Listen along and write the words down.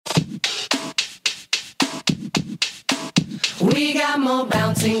We got more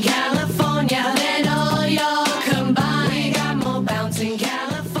bounce in California than all y'all combined. We got more bounce in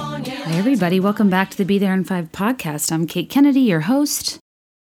California. Hi, everybody. Welcome back to the Be There in 5 podcast. I'm Kate Kennedy, your host.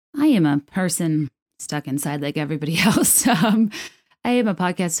 I am a person stuck inside like everybody else. I am a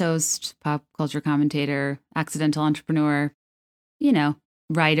podcast host, pop culture commentator, accidental entrepreneur,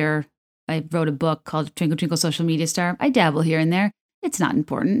 writer. I wrote a book called Twinkle Twinkle Social Media Star. I dabble here and there. It's not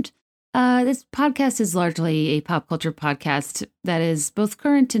important. This podcast is largely a pop culture podcast that is both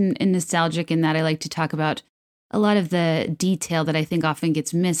current and nostalgic in that I like to talk about a lot of the detail that I think often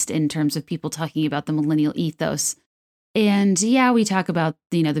gets missed in terms of people talking about the millennial ethos. And yeah, we talk about,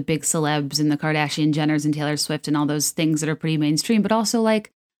 the big celebs and the Kardashian Jenners and Taylor Swift and all those things that are pretty mainstream, but also I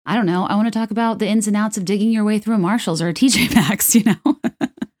want to talk about the ins and outs of digging your way through a Marshalls or a TJ Maxx,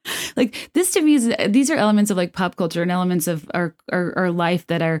 This to me these are elements of pop culture and elements of our life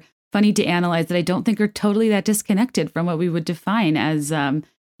that are funny to analyze that I don't think are totally that disconnected from what we would define as, a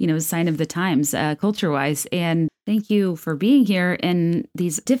sign of the times, culture-wise. And thank you for being here in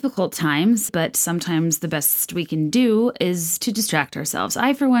these difficult times, but sometimes the best we can do is to distract ourselves.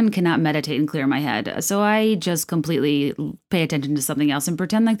 I, for one, cannot meditate and clear my head, so I just completely pay attention to something else and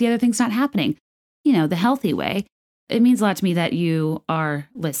pretend like the other thing's not happening, the healthy way. It means a lot to me that you are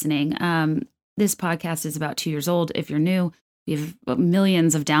listening. This podcast is about 2 years old. If you're new, we have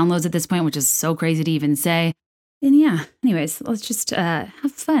millions of downloads at this point, which is so crazy to even say. And yeah, anyways, let's just have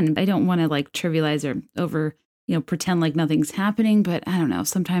fun. I don't want to trivialize or over, pretend like nothing's happening. But I don't know.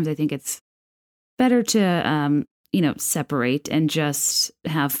 Sometimes I think it's better to, separate and just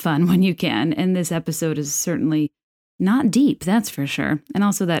have fun when you can. And this episode is certainly not deep, that's for sure. And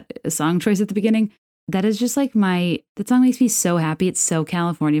also that song choice at the beginning, that is just that song makes me so happy. It's so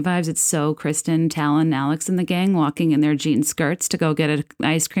California vibes. It's so Kristen, Talon, Alex, and the gang walking in their jean skirts to go get an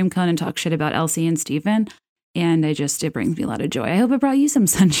ice cream cone and talk shit about Elsie and Steven. And it brings me a lot of joy. I hope it brought you some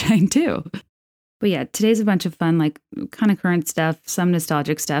sunshine too. But yeah, today's a bunch of fun, kind of current stuff, some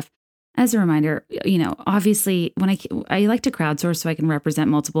nostalgic stuff. As a reminder, obviously when I like to crowdsource so I can represent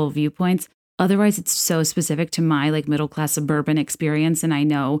multiple viewpoints. Otherwise, it's so specific to my middle class suburban experience. And I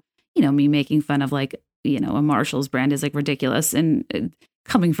know, me making fun of a Marshalls brand is ridiculous and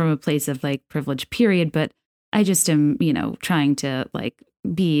coming from a place of privilege, period. But I just am, trying to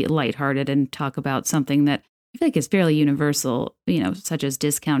be lighthearted and talk about something that I feel is fairly universal, such as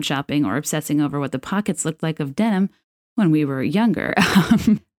discount shopping or obsessing over what the pockets looked like of denim when we were younger.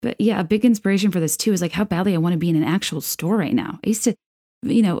 But yeah, a big inspiration for this too is how badly I want to be in an actual store right now. I used to,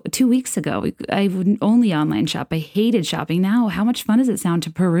 2 weeks ago, I would only online shop. I hated shopping. Now, how much fun does it sound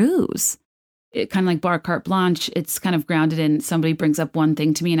to peruse? It kind of like bar carte blanche. It's kind of grounded in somebody brings up one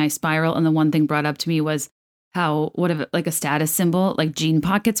thing to me and I spiral. And the one thing brought up to me was what if a status symbol, jean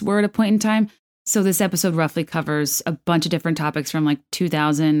pockets were at a point in time. So this episode roughly covers a bunch of different topics from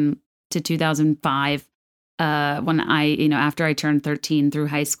 2000 to 2005, when I, after I turned 13 through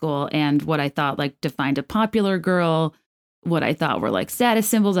high school, and what I thought defined a popular girl, what I thought were status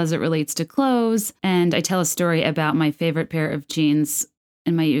symbols as it relates to clothes. And I tell a story about my favorite pair of jeans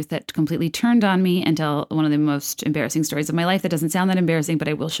in my youth that completely turned on me, and tell one of the most embarrassing stories of my life that doesn't sound that embarrassing, but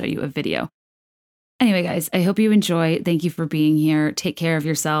I will show you a video. Anyway, guys, I hope you enjoy. Thank you for being here. Take care of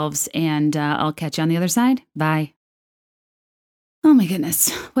yourselves, and I'll catch you on the other side. Bye. Oh my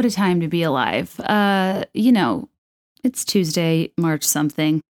goodness, what a time to be alive. It's Tuesday, March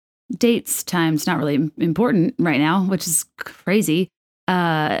something. Dates, times, not really important right now, which is crazy.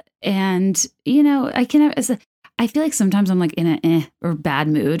 I feel sometimes I'm in an or bad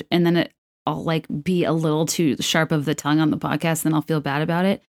mood, and then I'll be a little too sharp of the tongue on the podcast, and then I'll feel bad about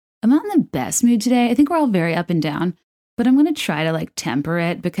it. I'm not in the best mood today. I think we're all very up and down, but I'm going to try to temper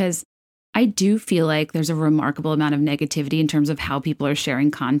it, because I do feel there's a remarkable amount of negativity in terms of how people are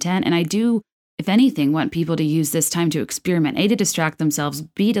sharing content. And I do, if anything, want people to use this time to experiment, A, to distract themselves,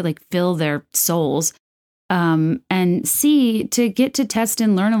 B, to fill their souls, and C, to get to test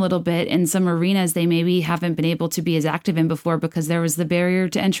and learn a little bit in some arenas they maybe haven't been able to be as active in before because there was the barrier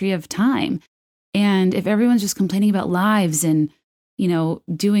to entry of time. And if everyone's just complaining about lives and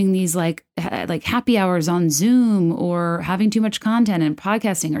doing these happy hours on Zoom, or having too much content and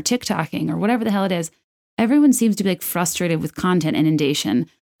podcasting or TikToking or whatever the hell it is, everyone seems to be frustrated with content inundation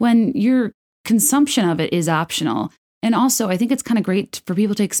when your consumption of it is optional. And also, I think it's kind of great for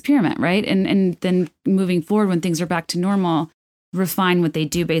people to experiment, right? And then moving forward, when things are back to normal, refine what they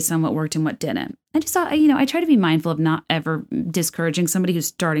do based on what worked and what didn't. I just thought, I try to be mindful of not ever discouraging somebody who's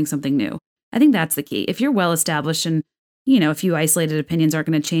starting something new. I think that's the key. If you're well established and a few isolated opinions aren't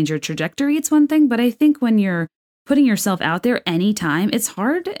going to change your trajectory, it's one thing. But I think when you're putting yourself out there anytime, it's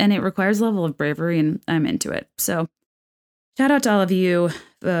hard and it requires a level of bravery, and I'm into it. So shout out to all of you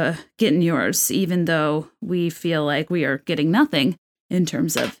getting yours, even though we feel like we are getting nothing in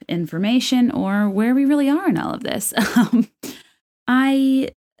terms of information or where we really are in all of this.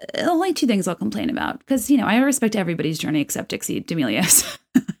 Only two things I'll complain about because, I respect everybody's journey except Dixie D'Amelia's.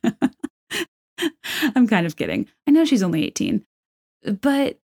 I'm kind of kidding. I know she's only 18,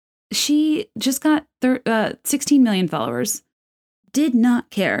 but she just got 16 million followers, did not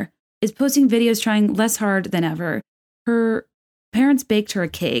care, is posting videos trying less hard than ever. Her parents baked her a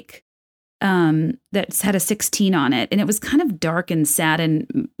cake that had a 16 on it, and it was kind of dark and sad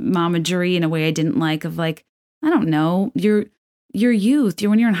and momagery in a way I didn't like, of like, I don't know, your youth,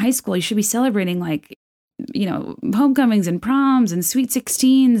 when you're in high school, you should be celebrating like, homecomings and proms and sweet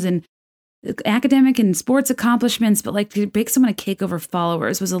 16s and academic and sports accomplishments, but like to bake someone a cake over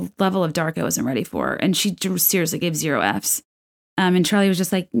followers was a level of dark I wasn't ready for. And she seriously gave 0 Fs. And Charlie was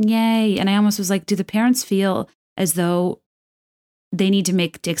just like, yay. And I almost was like, do the parents feel as though they need to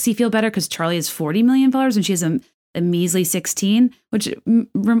make Dixie feel better because Charlie has 40 million followers and she has a measly 16, which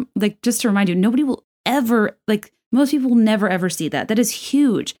like, just to remind you, nobody will ever, like most people will never, ever see that. That is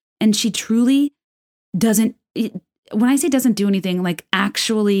huge. And she truly doesn't, when I say doesn't do anything, like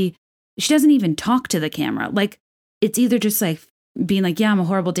actually, she doesn't even talk to the camera. Like it's either just like being like, yeah, I'm a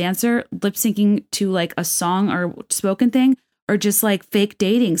horrible dancer, lip syncing to like a song or spoken thing, or just like fake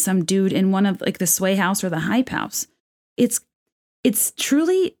dating some dude in one of like the Sway House or the Hype House. It's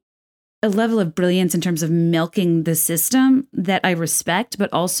truly a level of brilliance in terms of milking the system that I respect,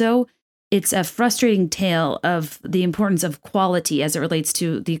 but also it's a frustrating tale of the importance of quality as it relates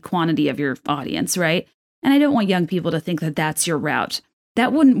to the quantity of your audience, right? And I don't want young people to think that that's your route.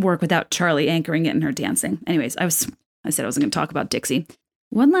 That wouldn't work without Charlie anchoring it in her dancing. Anyways, I said I wasn't going to talk about Dixie.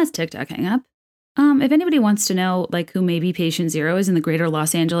 One last TikTok hang up. If anybody wants to know like who maybe patient zero is in the greater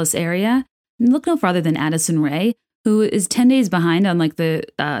Los Angeles area, look no farther than Addison Rae, who is 10 days behind on like the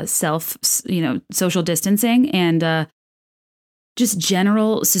social distancing and just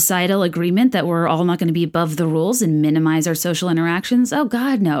general societal agreement that we're all not going to be above the rules and minimize our social interactions. Oh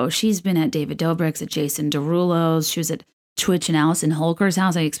God, no. She's been at David Dobrik's, at Jason Derulo's. She was at Twitch and Allison Holker's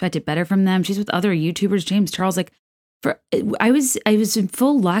house. I expected better from them. She's with other YouTubers, James Charles. Like, I was in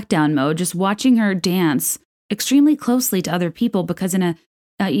full lockdown mode, just watching her dance extremely closely to other people because in a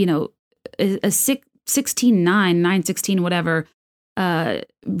 16:9, 9:16, whatever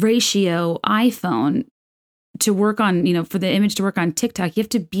ratio iPhone to work on, for the image to work on TikTok, you have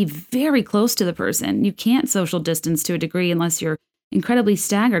to be very close to the person. You can't social distance to a degree unless you're incredibly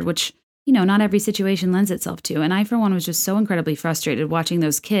staggered, which not every situation lends itself to. And I, for one, was just so incredibly frustrated watching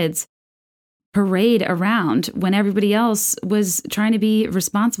those kids parade around when everybody else was trying to be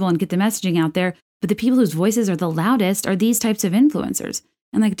responsible and get the messaging out there. But the people whose voices are the loudest are these types of influencers.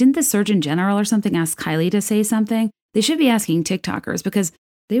 And like, didn't the Surgeon General or something ask Kylie to say something? They should be asking TikTokers because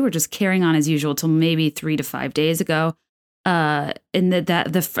they were just carrying on as usual till maybe 3 to 5 days ago. And I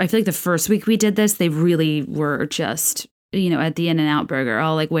feel like the first week we did this, they really were just at the In-N-Out Burger,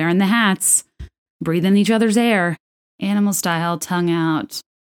 all like wearing the hats, breathing each other's air, animal style, tongue out,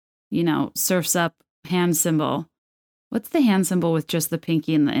 surfs up, hand symbol. What's the hand symbol with just the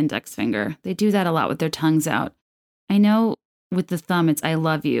pinky and the index finger? They do that a lot with their tongues out. I know with the thumb, it's I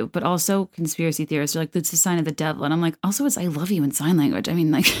love you, but also conspiracy theorists are like, it's a sign of the devil. And I'm like, also it's I love you in sign language. I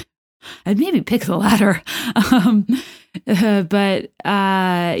mean, like, I'd maybe pick the latter.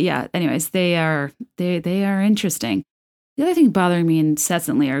 Yeah, anyways, they are interesting. The other thing bothering me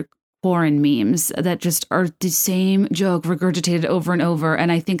incessantly are foreign memes that just are the same joke regurgitated over and over.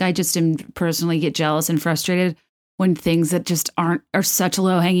 And I think I just personally get jealous and frustrated when things that just are such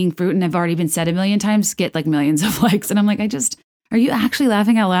low hanging fruit and have already been said a million times get like millions of likes. And I'm like, are you actually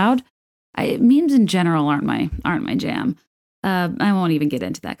laughing out loud? Memes in general aren't my jam. I won't even get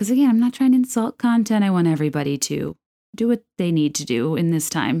into that because again, I'm not trying to insult content. I want everybody to do what they need to do in this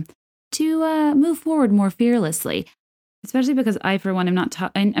time to move forward more fearlessly. Especially because I, for one,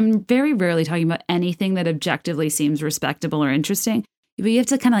 I'm very rarely talking about anything that objectively seems respectable or interesting. But you have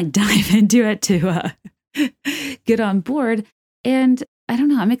to kind of like dive into it to get on board. And I don't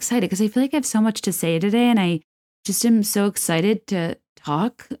know, I'm excited because I feel like I have so much to say today. And I just am so excited to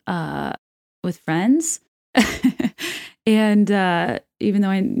talk with friends. And even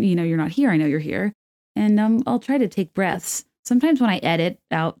though you're not here, I know you're here. And I'll try to take breaths. Sometimes when I edit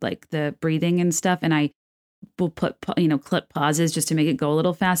out like the breathing and stuff and I will put, clip pauses just to make it go a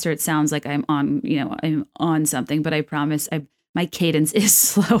little faster. It sounds like I'm on something, but I promise my cadence is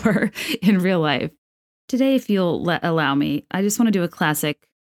slower in real life. Today, if you'll allow me, I just want to do a classic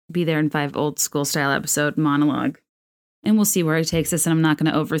Be There in 5 old school style episode monologue. And we'll see where it takes us. And I'm not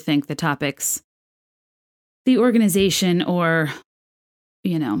going to overthink the topics. the organization or,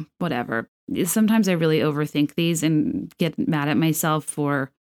 whatever. Sometimes I really overthink these and get mad at myself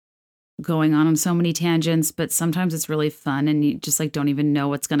for going on so many tangents, but sometimes it's really fun and you just like don't even know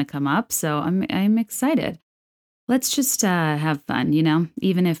what's going to come up. So I'm excited. Let's just have fun,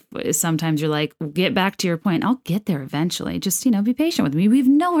 even if sometimes you're like, get back to your point. I'll get there eventually. Just, be patient with me. We have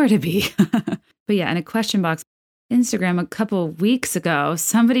nowhere to be. But yeah, in a question box, Instagram a couple weeks ago,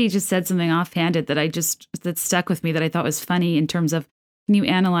 somebody just said something offhanded that stuck with me that I thought was funny in terms of, can you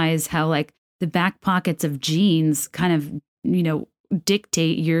analyze how like the back pockets of jeans kind of,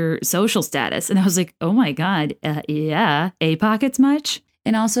 dictate your social status? And I was like, oh my God, yeah, A pockets much?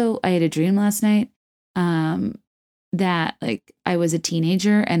 And also I had a dream last night that like I was a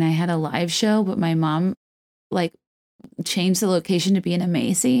teenager and I had a live show, but my mom like changed the location to be in a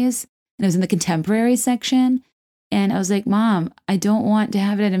Macy's and it was in the contemporary section. And I was like, Mom, I don't want to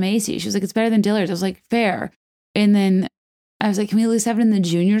have it at a Macy's. She was like, it's better than Dillard's. I was like, fair. And then I was like, can we at least have it in the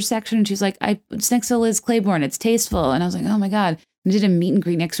junior section? And she's like, it's next to Liz Claiborne. It's tasteful. And I was like, oh my God. And I did a meet and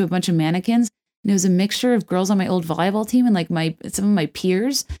greet next to a bunch of mannequins. And it was a mixture of girls on my old volleyball team and like some of my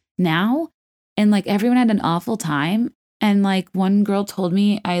peers now. And like everyone had an awful time. And like one girl told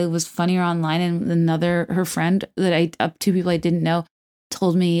me I was funnier online, and her friend two people I didn't know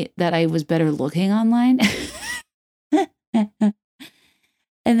told me that I was better looking online.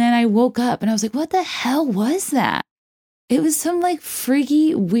 And then I woke up and I was like, what the hell was that? It was some like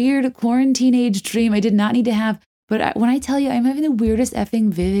freaky, weird quarantine age dream I did not need to have. But when I tell you I'm having the weirdest effing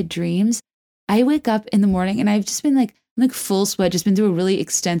vivid dreams, I wake up in the morning and I've just been like full sweat, just been through a really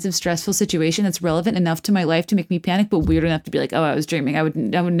extensive, stressful situation that's relevant enough to my life to make me panic, but weird enough to be like, oh, I was dreaming. I would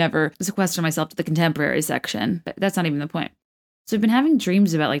never sequester myself to the contemporary section. But that's not even the point. So I've been having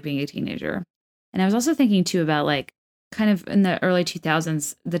dreams about like being a teenager. And I was also thinking too about like kind of in the early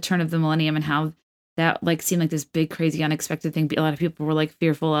 2000s, the turn of the millennium and how that like seemed like this big, crazy, unexpected thing a lot of people were like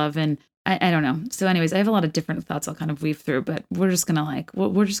fearful of. And I don't know. So anyways, I have a lot of different thoughts I'll kind of weave through, but we're just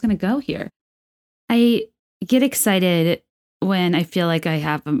going to go here. I get excited when I feel like I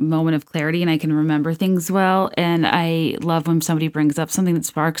have a moment of clarity and I can remember things well. And I love when somebody brings up something that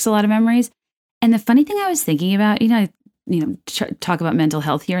sparks a lot of memories. And the funny thing I was thinking about, talk about mental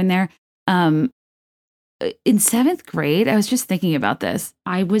health here and there. In 7th grade, I was just thinking about this.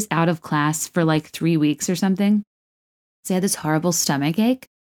 I was out of class for like 3 weeks or something. So I had this horrible stomach ache.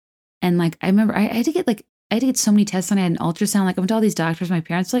 And like, I remember I had to get so many tests and I had an ultrasound. Like I went to all these doctors. My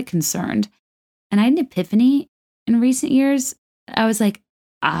parents were like concerned. And I had an epiphany in recent years. I was like,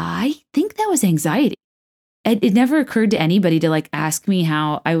 I think that was anxiety. It never occurred to anybody to like ask me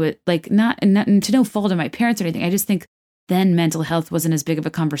how I would like not to no fault of my parents or anything. I just think then mental health wasn't as big of a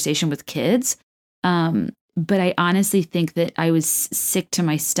conversation with kids. But I honestly think that I was sick to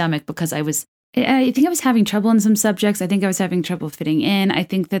my stomach because I think I was having trouble in some subjects. I think I was having trouble fitting in. I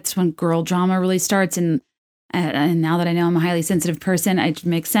think that's when girl drama really starts. And now that I know I'm a highly sensitive person, it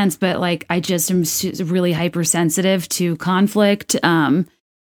makes sense. But like, I just am really hypersensitive to conflict.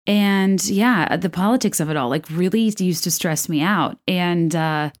 And yeah, the politics of it all like really used to stress me out. And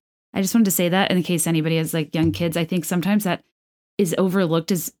I just wanted to say that in case anybody has like young kids, I think sometimes that is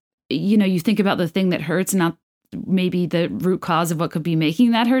overlooked as, you think about the thing that hurts, not maybe the root cause of what could be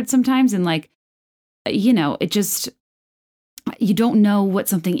making that hurt sometimes. And like, it just, you don't know what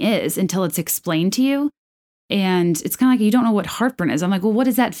something is until it's explained to you. And it's kind of like, you don't know what heartburn is. I'm like, well, what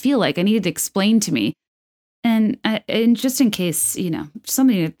does that feel like? I need it explained to me. And just in case,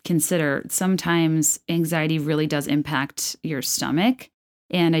 something to consider, sometimes anxiety really does impact your stomach.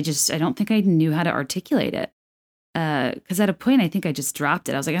 And I don't think I knew how to articulate it. Because at a point, I think I just dropped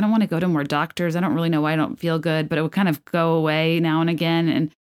it. I was like, I don't want to go to more doctors. I don't really know why I don't feel good, but it would kind of go away now and again.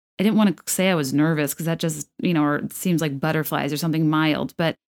 And I didn't want to say I was nervous because that just, or it seems like butterflies or something mild.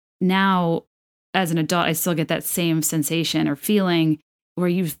 But now as an adult, I still get that same sensation or feeling where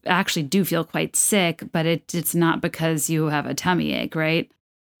you actually do feel quite sick, but it's not because you have a tummy ache, right?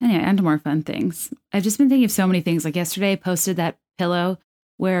 Anyway, on to more fun things. I've just been thinking of so many things. Like yesterday, I posted that pillow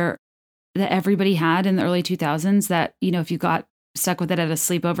that everybody had in the early 2000s that, if you got stuck with it at a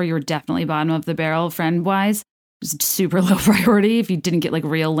sleepover, you were definitely bottom of the barrel friend-wise. It was super low priority if you didn't get like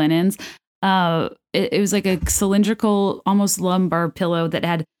real linens. It was like a cylindrical, almost lumbar pillow that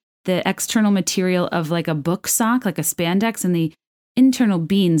had the external material of like a book sock, like a spandex, and the internal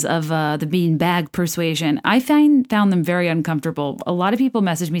beans of the bean bag persuasion. I found them very uncomfortable. A lot of people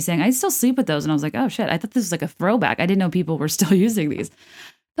messaged me saying, I still sleep with those. And I was like, oh shit, I thought this was like a throwback. I didn't know people were still using these.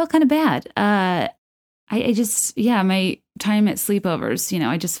 Felt kind of bad. I just, my time at sleepovers,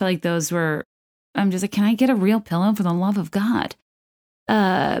 I just felt like those were, I'm just like, can I get a real pillow for the love of God?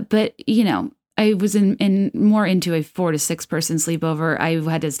 But, I I was in more into a 4 to 6 person sleepover. I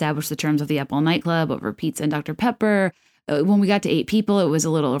had to establish the terms of the Up All Night Club over pizza and Dr. Pepper. When we got to 8 people, it was a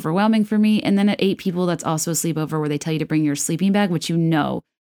little overwhelming for me. And then at 8 people, that's also a sleepover where they tell you to bring your sleeping bag, which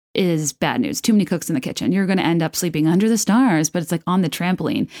is bad news. Too many cooks in the kitchen. You're going to end up sleeping under the stars, but it's like on the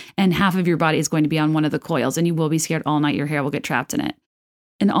trampoline, and half of your body is going to be on one of the coils, and you will be scared all night. Your hair will get trapped in it.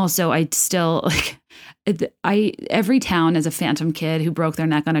 And also, I still every town is a phantom kid who broke their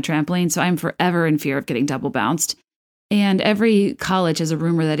neck on a trampoline, so I'm forever in fear of getting double bounced. And every college has a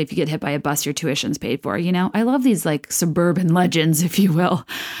rumor that if you get hit by a bus, your tuition's paid for. I love these like suburban legends, if you will.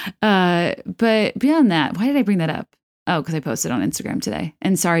 But beyond that, why did I bring that up? Oh, because I posted on Instagram today.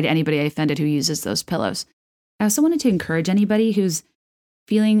 And sorry to anybody I offended who uses those pillows. I also wanted to encourage anybody who's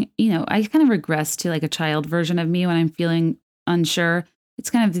feeling, I kind of regress to like a child version of me when I'm feeling unsure. It's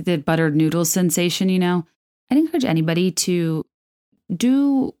kind of the buttered noodles sensation, I'd encourage anybody to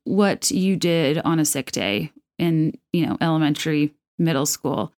do what you did on a sick day in, elementary, middle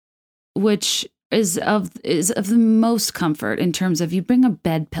school, which is of the most comfort in terms of you bring a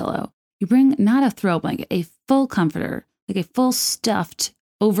bed pillow. You bring not a throw blanket, a full comforter, like a full stuffed,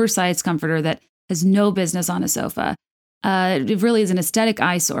 oversized comforter that has no business on a sofa. It really is an aesthetic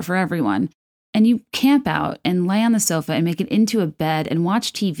eyesore for everyone. And you camp out and lay on the sofa and make it into a bed and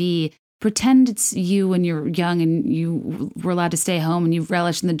watch TV, pretend it's you when you're young and you were allowed to stay home and you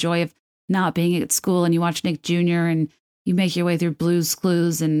relish in the joy of not being at school, and you watch Nick Jr. and you make your way through Blue's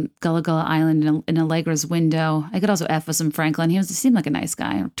Clues and Gullah Gullah Island in Allegra's window. I could also F with some Franklin. He seemed like a nice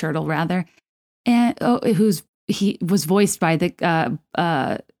guy, or Turtle rather. And he was voiced by the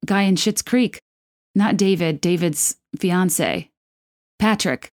guy in Schitt's Creek, not David, David's fiance,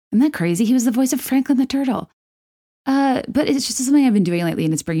 Patrick. Isn't that crazy? He was the voice of Franklin the Turtle. But it's just something I've been doing lately,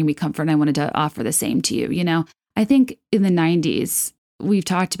 and it's bringing me comfort, and I wanted to offer the same to you. I think in the 90s, we've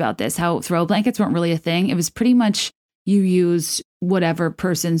talked about this, how throw blankets weren't really a thing. It was pretty much you used whatever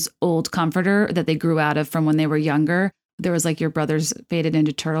person's old comforter that they grew out of from when they were younger. There was like your brother's faded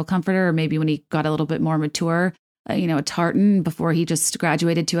into turtle comforter, or maybe when he got a little bit more mature, a tartan before he just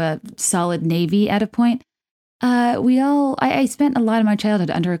graduated to a solid navy at a point. I spent a lot of my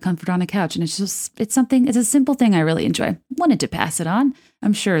childhood under a comforter on a couch, and it's a simple thing I really enjoy. Wanted to pass it on.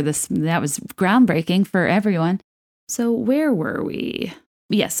 I'm sure that was groundbreaking for everyone. So where were we?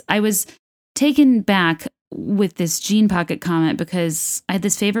 Yes, I was taken back with this jean pocket comment because I had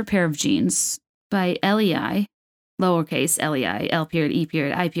this favorite pair of jeans by LEI, lowercase LEI, L period, E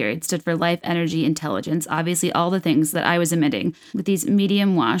period, I period, stood for life, energy, intelligence. Obviously all the things that I was emitting with these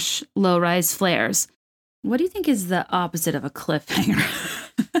medium wash, low rise flares. What do you think is the opposite of a cliffhanger?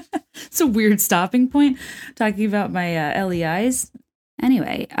 It's a weird stopping point talking about my LEIs.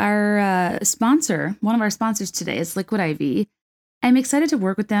 Anyway, our sponsor, one of our sponsors today is Liquid IV. I'm excited to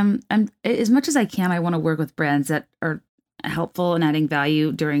work with them. As much as I can, I want to work with brands that are helpful and adding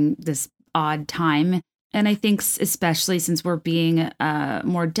value during this odd time. And I think especially since we're being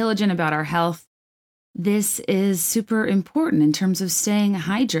more diligent about our health, this is super important in terms of staying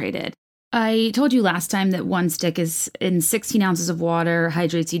hydrated. I told you last time that one stick is in 16 ounces of water,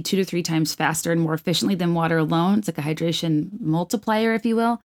 hydrates you 2 to 3 times faster and more efficiently than water alone. It's like a hydration multiplier, if you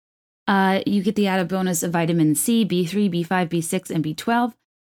will. You get the added bonus of vitamin C, B3, B5, B6, and B12.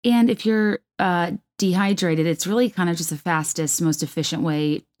 And if you're dehydrated, it's really kind of just the fastest, most efficient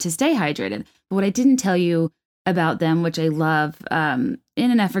way to stay hydrated. But what I didn't tell you about them, which I love, in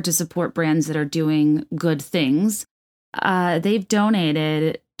an effort to support brands that are doing good things, they've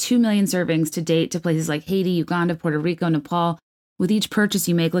donated 2 million servings to date to places like Haiti, Uganda, Puerto Rico, Nepal. With each purchase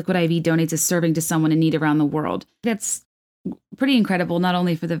you make, Liquid IV donates a serving to someone in need around the world. That's pretty incredible, not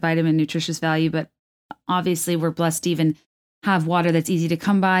only for the vitamin nutritious value, but obviously we're blessed to even have water that's easy to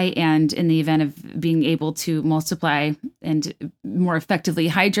come by, and in the event of being able to multiply and more effectively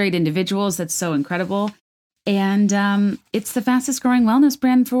hydrate individuals, that's so incredible. And it's the fastest growing wellness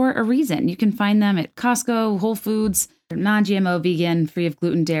brand for a reason. You can find them at Costco, Whole Foods. They're non-GMO, vegan, free of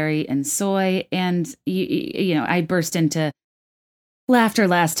gluten, dairy, and soy. And, I burst into laughter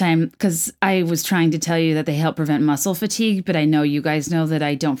last time because I was trying to tell you that they help prevent muscle fatigue, but I know you guys know that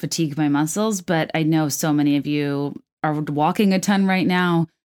I don't fatigue my muscles, but I know so many of you are walking a ton right now.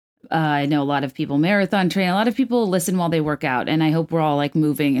 I know a lot of people marathon train. A lot of people listen while they work out, and I hope we're all like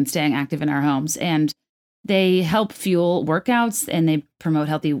moving and staying active in our homes. And they help fuel workouts, and they promote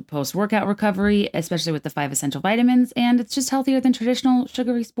healthy post-workout recovery, especially with the 5 essential vitamins. And it's just healthier than traditional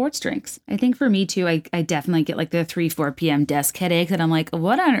sugary sports drinks. I think for me too, I definitely get like the 3-4 p.m. desk headache that I'm like,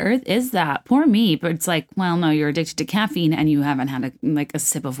 what on earth is that? Poor me. But it's like, well, no, you're addicted to caffeine and you haven't had a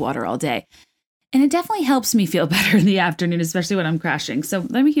sip of water all day. And it definitely helps me feel better in the afternoon, especially when I'm crashing. So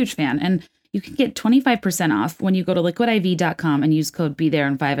I'm a huge fan. And You can get 25% off when you go to liquidiv.com and use code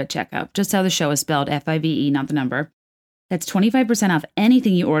BeThereIn5 at checkout. Just how the show is spelled, F-I-V-E, not the number. That's 25% off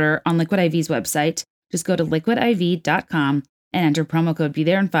anything you order on Liquid IV's website. Just go to liquidiv.com and enter promo code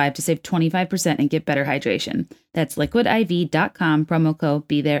BeThereIn5 to save 25% and get better hydration. That's liquidiv.com, promo code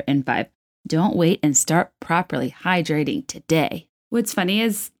BeThereIn5. Don't wait and start properly hydrating today. What's funny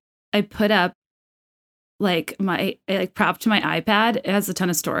is I put up propped my iPad. It has a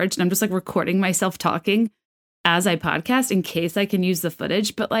ton of storage, and I'm just like recording myself talking as I podcast in case I can use the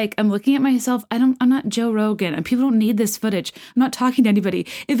footage. But like, I'm looking at myself. I'm not Joe Rogan, and people don't need this footage. I'm not talking to anybody.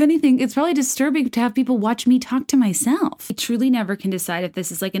 If anything, it's probably disturbing to have people watch me talk to myself. I truly never can decide if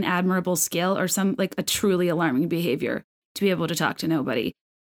this is like an admirable skill or some like a truly alarming behavior to be able to talk to nobody.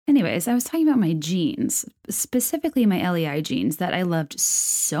 Anyways, I was talking about my genes, specifically my LEI genes that I loved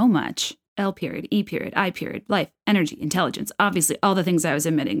so much. L period, E period, I period, life, energy, intelligence, obviously all the things I was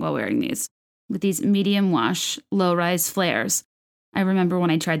emitting while wearing these. With these medium wash, low rise flares. I remember when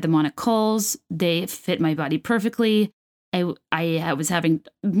I tried them on at Kohl's, they fit my body perfectly. I was having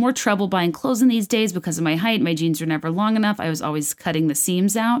more trouble buying clothes in these days because of my height. My jeans were never long enough. I was always cutting the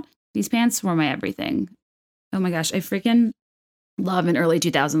seams out. These pants were my everything. Oh my gosh, I freaking love an early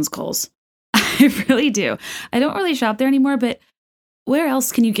 2000s Kohl's. I really do. I don't really shop there anymore, but where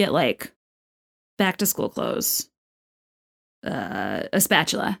else can you get like back to school clothes, a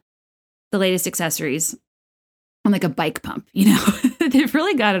spatula, the latest accessories, and like a bike pump, you know? They've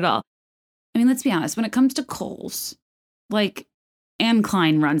really got it all. I mean, let's be honest, when it comes to Kohl's, like Anne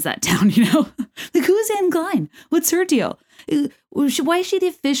Klein runs that town, you know? Like, who is Anne Klein? What's her deal? Why is she the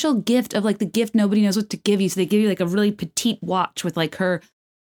official gift of like the gift nobody knows what to give you? So they give you like a really petite watch with like her,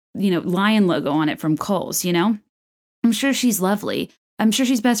 you know, lion logo on it from Kohl's, you know? I'm sure she's lovely. I'm sure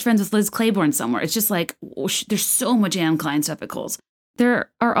she's best friends with Liz Claiborne somewhere. It's just like, there's so much Anne Klein stuff at Kohl's. There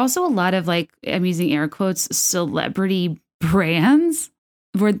are also a lot of like, I'm using air quotes, celebrity brands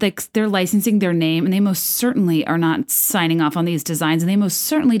where like they're licensing their name, and they most certainly are not signing off on these designs, and they most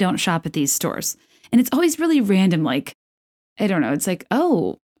certainly don't shop at these stores. And it's always really random. Like, I don't know. It's like,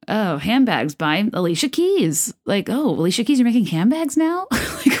 oh, handbags by Alicia Keys. Like, oh, Alicia Keys, you're making handbags now?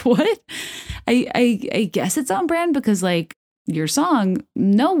 Like, what? I guess it's on brand because like, your song,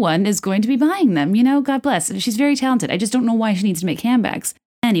 no one is going to be buying them, you know, God bless. She's very talented. I just don't know why she needs to make handbags.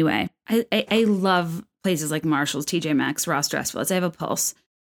 Anyway, I love places like Marshall's, TJ Maxx, Ross Dress for Less. I have a pulse.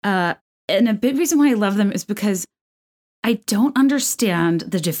 And a big reason why I love them is because I don't understand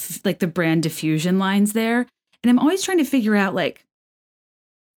the brand diffusion lines there. And I'm always trying to figure out like,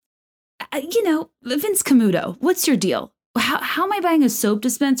 you know, Vince Camuto, what's your deal? How am I buying a soap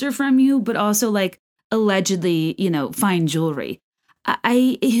dispenser from you, but also like, allegedly, you know, fine jewelry.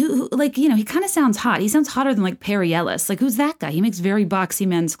 Like, you know, he kind of sounds hot. He sounds hotter than like Perry Ellis. Like, who's that guy? He makes very boxy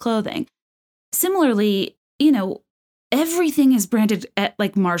men's clothing. Similarly, you know, everything is branded at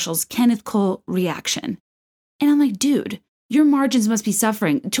like Marshall's Kenneth Cole Reaction. And I'm like, dude, your margins must be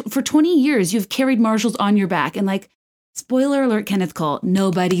suffering. For 20 years, you've carried Marshall's on your back. And like, spoiler alert, Kenneth Cole,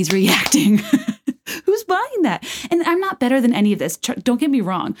 nobody's reacting. Who's buying that? And I'm not better than any of this. Don't get me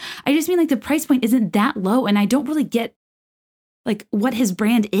wrong. I just mean like the price point isn't that low. And I don't really get like what his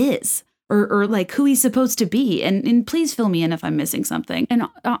brand is or like who he's supposed to be. And please fill me in if I'm missing something. And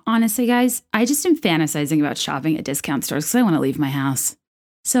honestly, guys, I just am fantasizing about shopping at discount stores because I want to leave my house.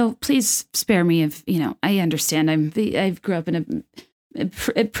 So please spare me if, you know, I understand. I grew up in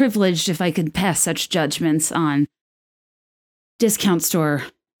a privileged if I could pass such judgments on discount store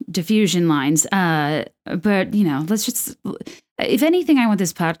diffusion lines. But, you know, let's just, if anything, I want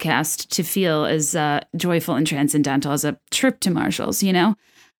this podcast to feel as joyful and transcendental as a trip to Marshall's, you know?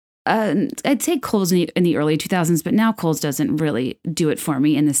 I'd say Kohl's in the early 2000s, but now Kohl's doesn't really do it for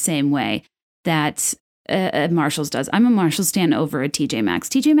me in the same way that Marshall's does. I'm a Marshall's stan over at TJ Maxx.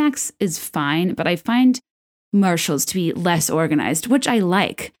 TJ Maxx is fine, but I find Marshall's to be less organized, which I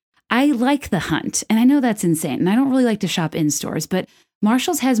like. I like the hunt, and I know that's insane, and I don't really like to shop in stores, but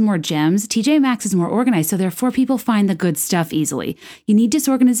Marshall's has more gems. TJ Maxx is more organized, so therefore people find the good stuff easily. You need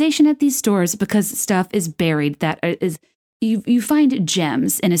disorganization at these stores because stuff is buried that is... You find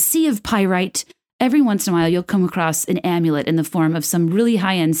gems in a sea of pyrite. Every once in a while, you'll come across an amulet in the form of some really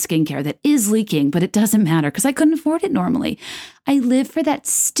high-end skincare that is leaking, but it doesn't matter because I couldn't afford it normally. I live for that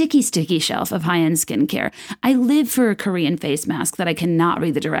sticky shelf of high-end skincare. I live for a Korean face mask that I cannot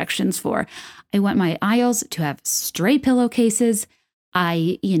read the directions for. I want my aisles to have stray pillowcases.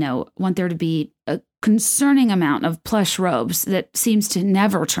 I, want there to be a concerning amount of plush robes that seems to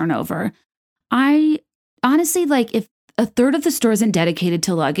never turn over. I honestly, if a third of the store isn't dedicated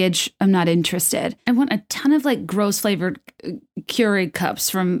to luggage, I'm not interested. I want a ton of like gross flavored Keurig cups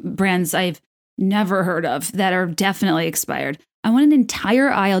from brands I've never heard of that are definitely expired. I want an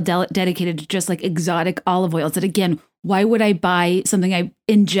entire aisle dedicated to just like exotic olive oils that, again, why would I buy something I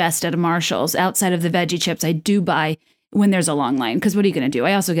ingest at a Marshall's outside of the veggie chips I do buy when there's a long line? Because what are you going to do?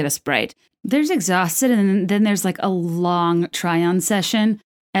 I also get a Sprite. There's exhausted, and then there's like a long try-on session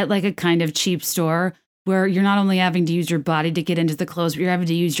at like a kind of cheap store where you're not only having to use your body to get into the clothes, but you're having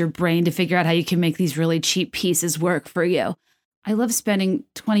to use your brain to figure out how you can make these really cheap pieces work for you. I love spending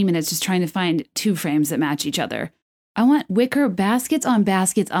 20 minutes just trying to find 2 frames that match each other. I want wicker baskets on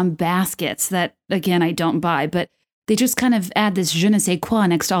baskets on baskets that, again, I don't buy, but they just kind of add this je ne sais quoi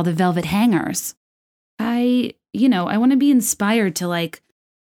next to all the velvet hangers. I want to be inspired to like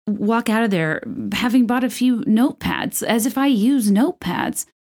walk out of there having bought a few notepads, as if I use notepads,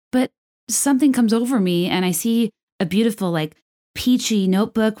 but something comes over me and I see a beautiful like peachy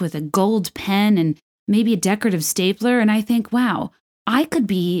notebook with a gold pen and maybe a decorative stapler, and I think, wow, I could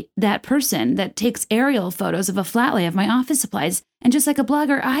be that person that takes aerial photos of a flat lay of my office supplies, and just like a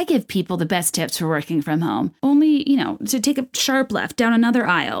blogger, I give people the best tips for working from home. Only, to take a sharp left down another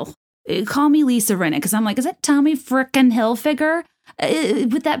aisle. Call me Lisa Rinna, because I'm like, is that Tommy frickin' Hilfiger?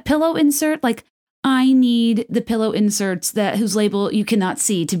 With that pillow insert? Like, I need the pillow inserts whose label you cannot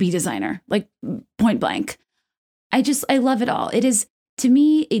see to be designer. Like, point blank. I love it all. It is, to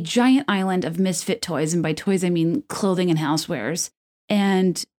me, a giant island of misfit toys. And by toys, I mean clothing and housewares.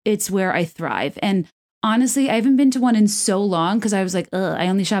 And it's where I thrive. And honestly, I haven't been to one in so long because I was like, I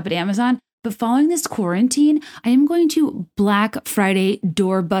only shop at Amazon. But following this quarantine, I am going to Black Friday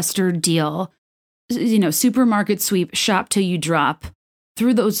doorbuster deal, supermarket sweep, shop till you drop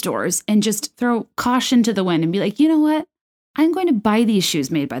through those doors and just throw caution to the wind and be like, you know what? I'm going to buy these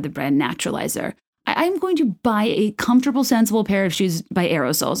shoes made by the brand Naturalizer. I'm going to buy a comfortable, sensible pair of shoes by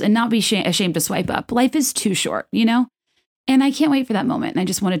Aerosols and not be ashamed to swipe up. Life is too short, And I can't wait for that moment. And I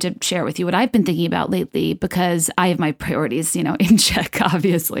just wanted to share with you what I've been thinking about lately because I have my priorities, in check,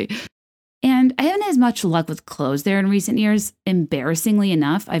 obviously. And I haven't had as much luck with clothes there in recent years. Embarrassingly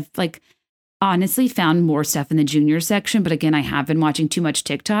enough, I've honestly found more stuff in the junior section. But again, I have been watching too much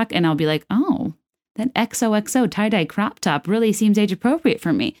TikTok and I'll be like, oh, that XOXO tie-dye crop top really seems age appropriate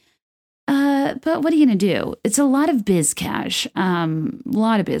for me. But what are you going to do? It's a lot of biz cash. I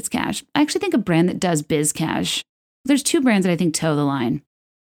actually think a brand that does biz cash, there's 2 brands that I think toe the line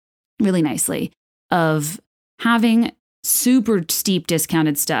really nicely of having super steep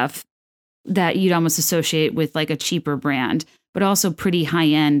discounted stuff that you'd almost associate with like a cheaper brand, but also pretty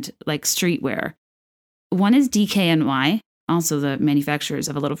high-end like streetwear. One is DKNY, also the manufacturers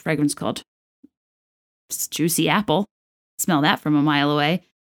of a little fragrance called Juicy Apple. Smell that from a mile away.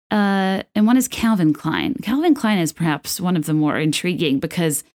 And one is Calvin Klein. Calvin Klein is perhaps one of the more intriguing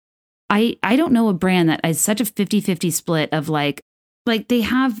because I don't know a brand that has such a 50-50 split of like they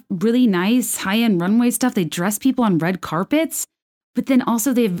have really nice high-end runway stuff. They dress people on red carpets, but then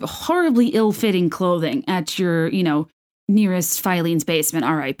also they have horribly ill-fitting clothing at your, nearest Filene's basement,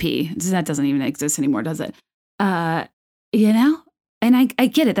 RIP. That doesn't even exist anymore, does it? And I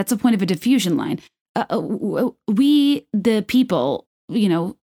get it. That's a point of a diffusion line. We, the people,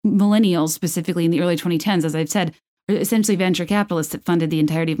 millennials specifically in the early 2010s, as I've said, are essentially venture capitalists that funded the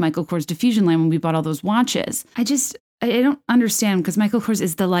entirety of Michael Kors' diffusion line when we bought all those watches. I don't understand because Michael Kors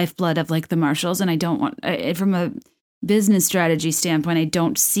is the lifeblood of like the Marshalls, and I don't want, from a business strategy standpoint, I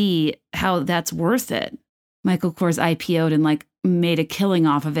don't see how that's worth it. Michael Kors IPO'd and like made a killing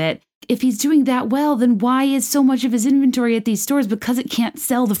off of it. If he's doing that well, then why is so much of his inventory at these stores? Because it can't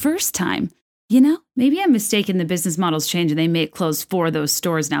sell the first time. Maybe I'm mistaken. The business models change and they make clothes for those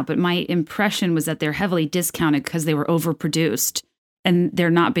stores now. But my impression was that they're heavily discounted because they were overproduced and they're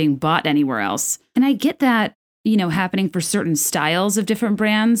not being bought anywhere else. And I get that, happening for certain styles of different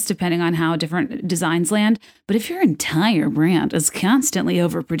brands, depending on how different designs land. But if your entire brand is constantly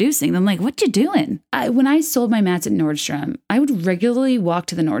overproducing, then like, what you doing? When I sold my mats at Nordstrom, I would regularly walk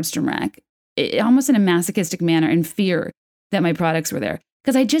to the Nordstrom rack, almost in a masochistic manner, in fear that my products were there.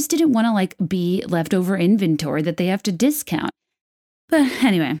 Because I just didn't want to like be leftover inventory that they have to discount. But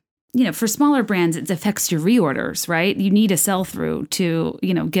anyway, for smaller brands, it affects your reorders, right? You need a sell-through to,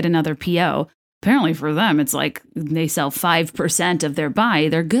 get another PO. Apparently for them, it's like they sell 5% of their buy,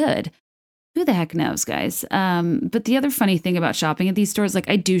 they're good. Who the heck knows, guys? But the other funny thing about shopping at these stores, like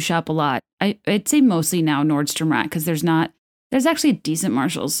I do shop a lot. I'd say mostly now Nordstrom Rack because there's actually decent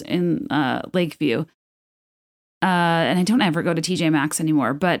Marshalls in Lakeview. And I don't ever go to TJ Maxx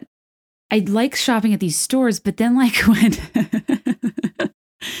anymore, but I like shopping at these stores. But then like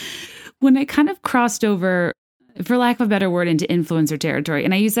when I kind of crossed over for lack of a better word, into influencer territory.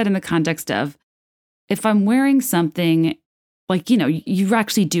 And I use that in the context of if I'm wearing something like, you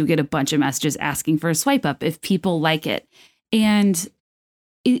actually do get a bunch of messages asking for a swipe up if people like it. And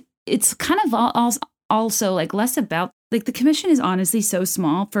it's kind of also like less about like the commission is honestly so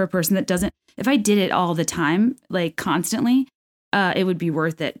small for a person that doesn't, if I did it all the time, like constantly, it would be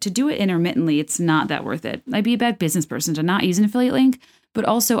worth it. To do it intermittently, it's not that worth it. I'd be a bad business person to not use an affiliate link. But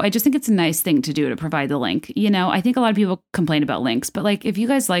also, I just think it's a nice thing to do to provide the link. I think a lot of people complain about links, but like if you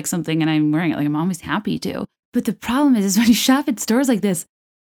guys like something and I'm wearing it, like I'm always happy to. But the problem is when you shop at stores like this,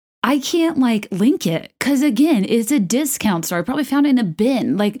 I can't like link it because again, it's a discount store. I probably found it in a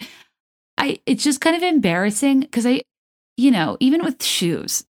bin. Like it's just kind of embarrassing because even with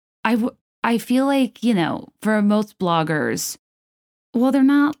shoes, I feel like, for most bloggers, well, they're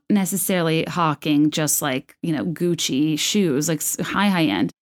not necessarily hawking just like, Gucci shoes, like high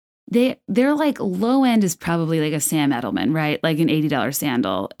end. They're like low end is probably like a Sam Edelman, right? Like an $80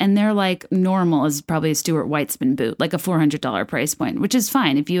 sandal. And they're like normal is probably a Stuart Weitzman boot, like a $400 price point, which is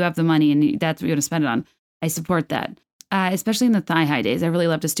fine. If you have the money and that's what you're going to spend it on, I support that. Especially in the thigh high days. I really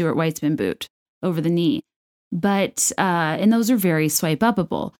loved a Stuart Weitzman boot over the knee. But, and those are very swipe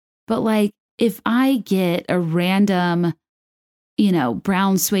upable. But like if I get a random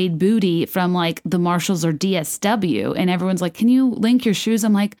brown suede booty from like the Marshalls or DSW and everyone's like, can you link your shoes?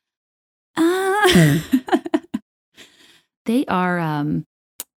 I'm like, They are a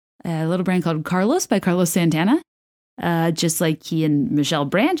little brand called Carlos by Carlos Santana. Just like he and Michelle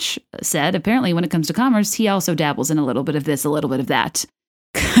Branch said, apparently when it comes to commerce, he also dabbles in a little bit of this, a little bit of that.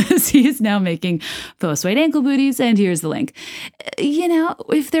 Because he is now making faux suede ankle booties. And here's the link.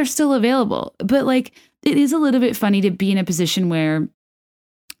 If they're still available. But like, it is a little bit funny to be in a position where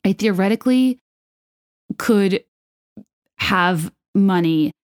I theoretically could have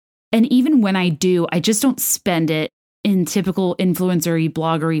money. And even when I do, I just don't spend it in typical influencer-y,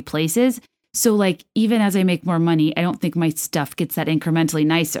 blogger-y places. So like, even as I make more money, I don't think my stuff gets that incrementally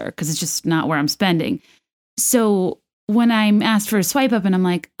nicer because it's just not where I'm spending. So when I'm asked for a swipe up and I'm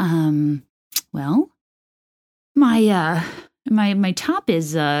like, well, my top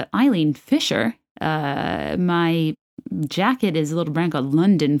is Eileen Fisher. My jacket is a little brand called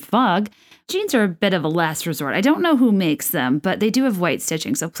London Fog. Jeans are a bit of a last resort. I don't know who makes them, but they do have white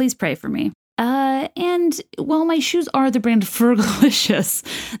stitching, so please pray for me. And while my shoes are the brand Fergalicious,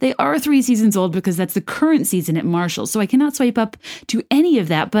 they are 3 seasons old because that's the current season at Marshalls, so I cannot swipe up to any of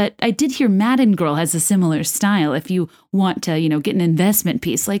that. But I did hear Madden Girl has a similar style if you want to, get an investment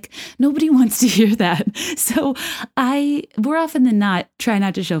piece. Like, nobody wants to hear that. So more often than not, try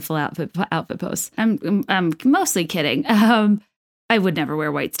not to show full outfit posts. I'm mostly kidding. I would never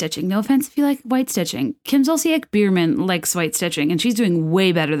wear white stitching. No offense if you like white stitching. Kim Zolciak-Biermann likes white stitching, and she's doing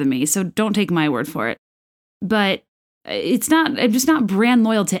way better than me, so don't take my word for it. But I'm just not brand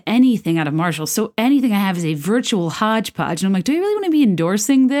loyal to anything out of Marshall. So anything I have is a virtual hodgepodge. And I'm like, do I really want to be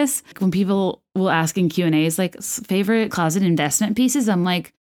endorsing this? When people will ask in Q&As, like, favorite closet investment pieces, I'm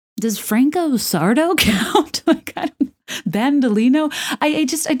like, does Franco Sardo count? Like, I don't, Bandolino? I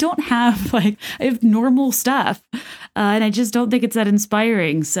don't have, I have normal stuff. And I just don't think it's that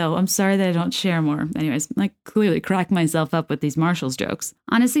inspiring. So I'm sorry that I don't share more. Anyways, I clearly crack myself up with these Marshalls jokes.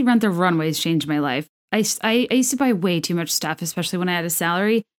 Honestly, Rent the Runways changed my life. I used to buy way too much stuff, especially when I had a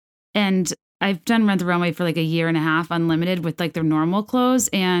salary. And I've done Rent the Runway for like a year and a half unlimited with like their normal clothes.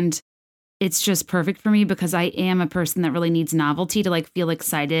 And it's just perfect for me because I am a person that really needs novelty to like feel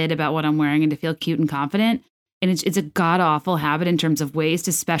excited about what I'm wearing and to feel cute and confident. And it's a god-awful habit in terms of waste,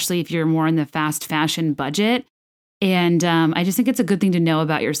 especially if you're more in the fast fashion budget. And I just think it's a good thing to know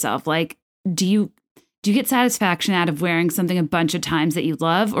about yourself. Like, do you get satisfaction out of wearing something a bunch of times that you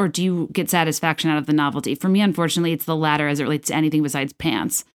love, or do you get satisfaction out of the novelty? For me, unfortunately, it's the latter as it relates to anything besides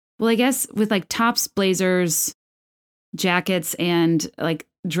pants. Well, I guess with like tops, blazers, jackets, and like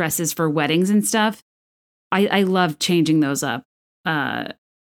dresses for weddings and stuff, I love changing those up.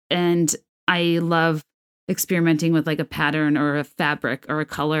 And I love experimenting with like a pattern or a fabric or a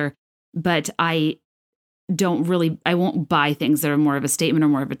color, but I won't buy things that are more of a statement or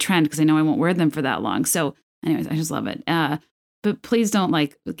more of a trend because I know I won't wear them for that long. So anyways, I just love it. But please don't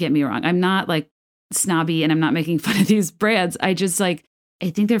like, get me wrong. I'm not like snobby and I'm not making fun of these brands. I just like, I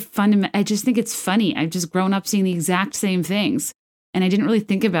think they're fun. I just think it's funny. I've just grown up seeing the exact same things. And I didn't really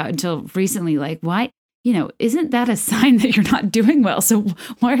think about until recently, like, why, isn't that a sign that you're not doing well? So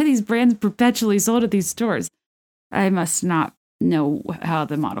why are these brands perpetually sold at these stores? I must not know how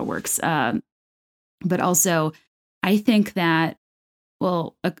the model works. But also, I think that,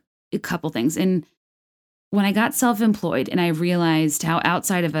 well, a couple things. And when I got self-employed and I realized how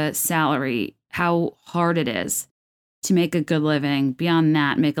outside of a salary, how hard it is to make a good living. Beyond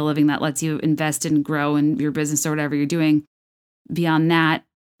that, make a living that lets you invest and grow in your business or whatever you're doing. Beyond that,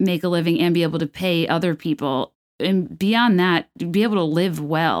 make a living and be able to pay other people. And beyond that, be able to live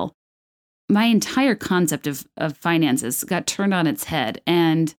well. My entire concept of finances got turned on its head.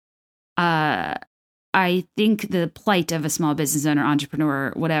 And I think the plight of a small business owner,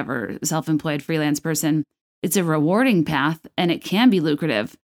 entrepreneur, whatever, self-employed freelance person, it's a rewarding path and it can be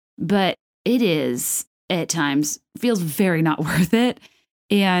lucrative, but it is at times feels very not worth it.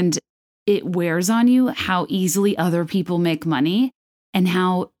 And it wears on you how easily other people make money and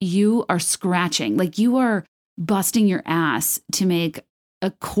how you are scratching, like you are busting your ass to make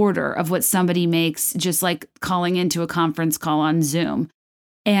a quarter of what somebody makes just like calling into a conference call on Zoom.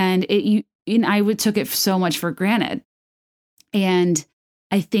 And I took it so much for granted. And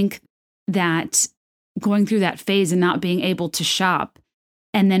I think that going through that phase and not being able to shop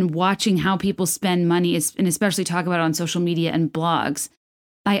and then watching how people spend money and especially talk about it on social media and blogs,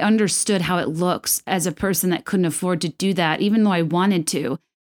 I understood how it looks as a person that couldn't afford to do that, even though I wanted to.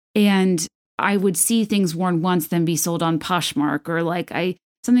 And I would see things worn once, then be sold on Poshmark, or like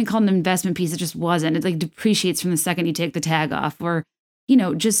something called an investment piece that just wasn't. It like depreciates from the second you take the tag off, or, you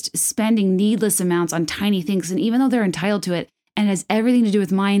know, just spending needless amounts on tiny things. And even though they're entitled to it and it has everything to do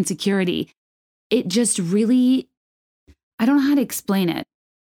with my insecurity, it just really, I don't know how to explain it.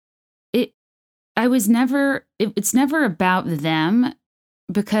 It's never about them,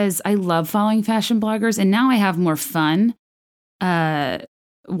 because I love following fashion bloggers and now I have more fun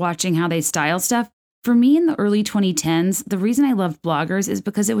watching how they style stuff. For me in the early 2010s, the reason I loved bloggers is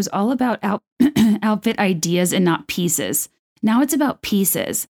because it was all about outfit ideas and not pieces. Now it's about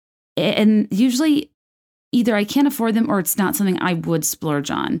pieces. And usually either I can't afford them or it's not something I would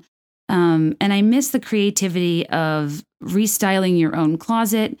splurge on. And I miss the creativity of restyling your own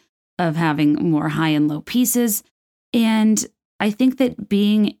closet, of having more high and low pieces. And I think that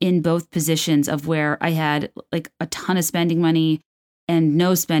being in both positions of where I had like a ton of spending money and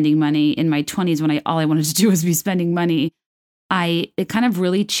no spending money in my 20s when all I wanted to do was be spending money, it kind of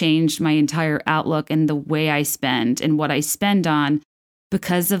really changed my entire outlook and the way I spend and what I spend on,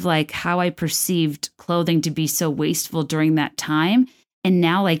 because of like how I perceived clothing to be so wasteful during that time. And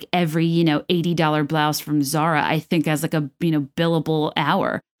now like every, $80 blouse from Zara, I think as like a, billable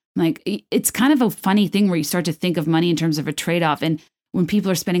hour. Like it's kind of a funny thing where you start to think of money in terms of a trade-off. And when people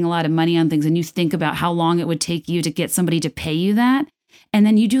are spending a lot of money on things and you think about how long it would take you to get somebody to pay you that, and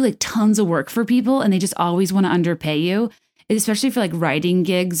then you do like tons of work for people and they just always want to underpay you, especially for like writing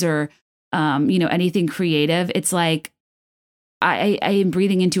gigs or, anything creative. It's like I am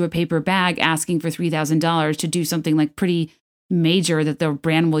breathing into a paper bag asking for $3,000 to do something like pretty major that the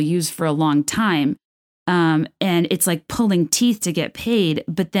brand will use for a long time. And it's like pulling teeth to get paid.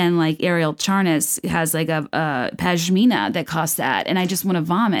 But then like Ariel Charnas has like a pashmina that costs that. And I just want to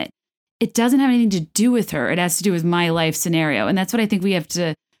vomit. It doesn't have anything to do with her. It has to do with my life scenario. And that's what I think we have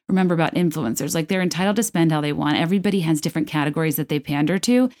to remember about influencers. Like they're entitled to spend how they want. Everybody has different categories that they pander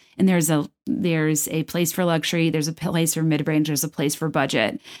to. And there's a place for luxury. There's a place for mid-range. There's a place for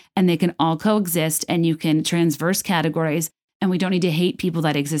budget. And they can all coexist and you can transverse categories. And we don't need to hate people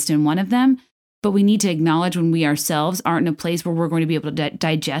that exist in one of them. But we need to acknowledge when we ourselves aren't in a place where we're going to be able to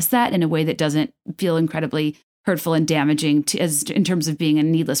digest that in a way that doesn't feel incredibly hurtful and damaging in terms of being a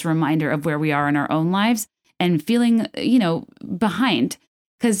needless reminder of where we are in our own lives and feeling, behind.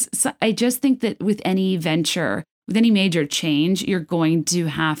 Because I just think that with any venture, with any major change, you're going to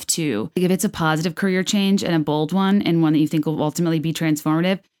have to, like if it's a positive career change and a bold one and one that you think will ultimately be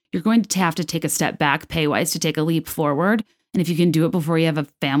transformative, you're going to have to take a step back pay-wise to take a leap forward. And if you can do it before you have a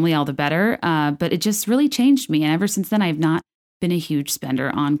family, all the better. But it just really changed me. And ever since then, I've not been a huge spender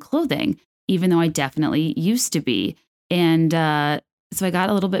on clothing, even though I definitely used to be. And so I got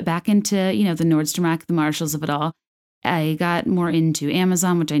a little bit back into, the Nordstrom Rack, the Marshalls of it all. I got more into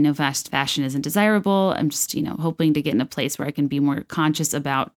Amazon, which I know fast fashion isn't desirable. I'm just, hoping to get in a place where I can be more conscious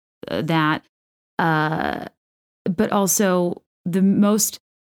about that. But also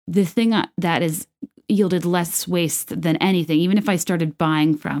the thing that is yielded less waste than anything, even if I started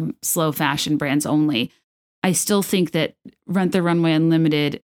buying from slow fashion brands only, I still think that Rent the Runway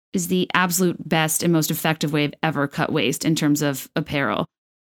Unlimited is the absolute best and most effective way I've ever cut waste in terms of apparel.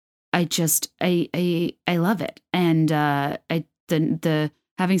 I love it. And the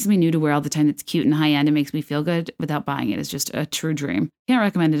having something new to wear all the time that's cute and high end and makes me feel good without buying it is just a true dream. Can't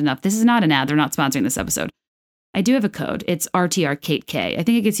recommend it enough. This is not an ad. They're not sponsoring this episode. I do have a code. It's RTRKateK. I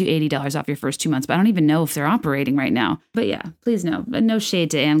think it gets you $80 off your first 2 months, but I don't even know if they're operating right now. But yeah, please no. But no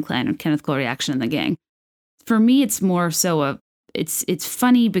shade to Anne Klein or Kenneth Cole Reaction and the gang. For me, it's more so it's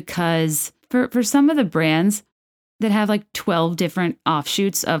funny because for some of the brands that have like 12 different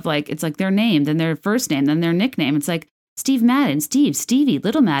offshoots of like, it's like their name, then their first name, then their nickname. It's like Steve Madden, Steve, Stevie,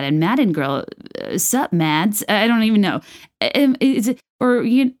 Little Madden, Madden Girl, Sup Mads. I don't even know.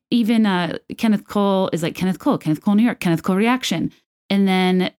 Even Kenneth Cole is like Kenneth Cole New York, Kenneth Cole Reaction. And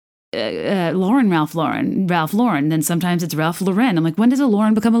then Ralph Lauren. Then sometimes it's Ralph Lauren. I'm like, when does a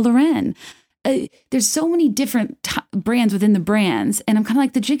Lauren become a Lauren? There's so many different brands within the brands. And I'm kind of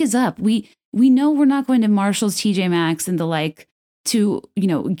like, the jig is up. We know we're not going to Marshall's, TJ Maxx, and the like to,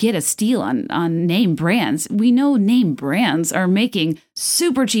 get a steal on name brands. We know name brands are making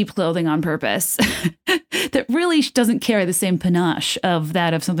super cheap clothing on purpose that really doesn't carry the same panache of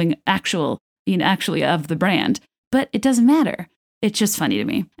that of something actually of the brand. But it doesn't matter. It's just funny to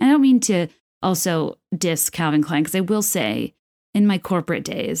me. And I don't mean to also diss Calvin Klein, because I will say in my corporate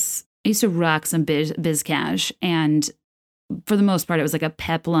days, I used to rock some biz cash. And for the most part, it was like a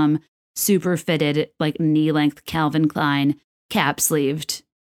peplum, super fitted, like knee-length Calvin Klein, cap-sleeved,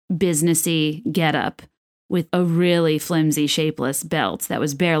 businessy getup with a really flimsy, shapeless belt that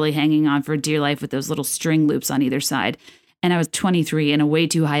was barely hanging on for dear life with those little string loops on either side. And I was 23 in a way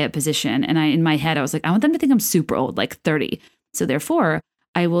too high up position. And in my head, I was like, I want them to think I'm super old, like 30. So therefore,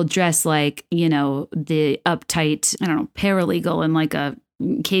 I will dress like, the uptight, paralegal in like a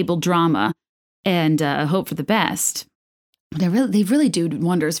cable drama and hope for the best. They really do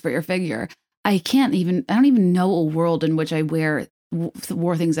wonders for your figure. I don't even know a world in which I wore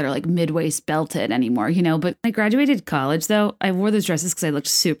things that are like mid-waist belted anymore, But I graduated college, though. I wore those dresses because I looked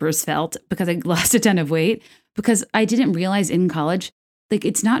super svelte, because I lost a ton of weight, because I didn't realize in college, like,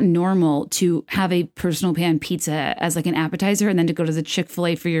 it's not normal to have a personal pan pizza as like an appetizer and then to go to the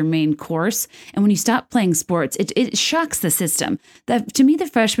Chick-fil-A for your main course. And when you stop playing sports, it shocks the system. That, to me, the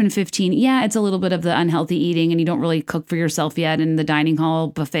freshman 15, yeah, it's a little bit of the unhealthy eating and you don't really cook for yourself yet in the dining hall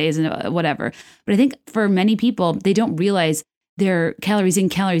buffets and whatever. But I think for many people, they don't realize their calories in,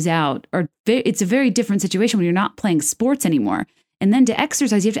 calories out, it's a very different situation when you're not playing sports anymore. And then to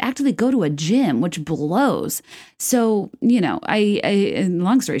exercise, you have to actively go to a gym, which blows. So, I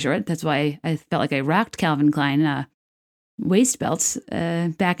long story short, that's why I felt like I rocked Calvin Klein waist belts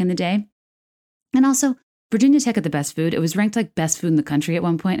back in the day. And also, Virginia Tech had the best food. It was ranked like best food in the country at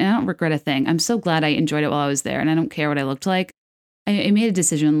one point, and I don't regret a thing. I'm so glad I enjoyed it while I was there, and I don't care what I looked like. I made a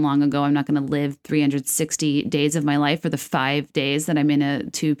decision long ago. I'm not going to live 360 days of my life for the 5 days that I'm in a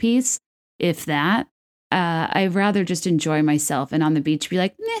two-piece, if that. I'd rather just enjoy myself and on the beach be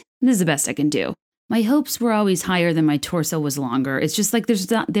like, this is the best I can do. My hopes were always higher than my torso was longer. It's just like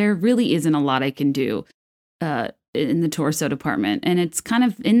there really isn't a lot I can do in the torso department. And it's kind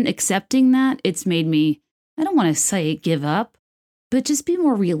of, in accepting that, it's made me, I don't want to say give up, but just be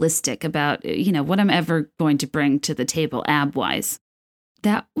more realistic about, what I'm ever going to bring to the table ab-wise.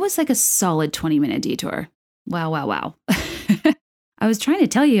 That was like a solid 20-minute detour. Wow. I was trying to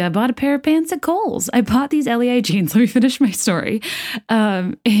tell you, I bought a pair of pants at Kohl's. I bought these LEI jeans. Let me finish my story.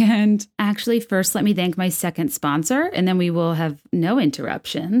 And actually, first, let me thank my second sponsor, and then we will have no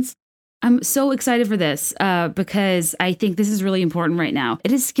interruptions. I'm so excited for this because I think this is really important right now.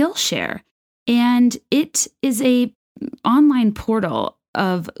 It is Skillshare, and it is a online portal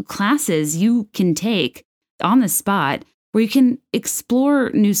of classes you can take on the spot, where you can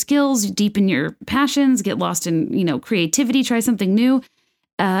explore new skills, deepen your passions, get lost in, creativity, try something new.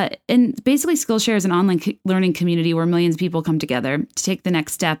 And basically Skillshare is an online learning community where millions of people come together to take the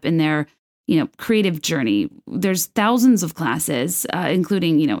next step in their, creative journey. There's thousands of classes,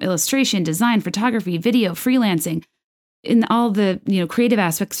 including, illustration, design, photography, video, freelancing, in all the, creative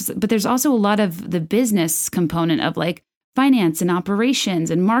aspects. But there's also a lot of the business component of like finance and operations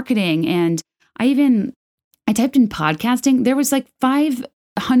and marketing. And I typed in podcasting. There was like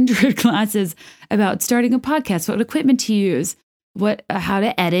 500 classes about starting a podcast, what equipment to use, how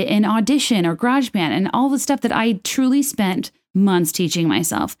to edit in Audition or GarageBand, and all the stuff that I truly spent months teaching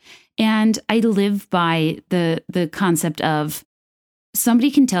myself. And I live by the concept of somebody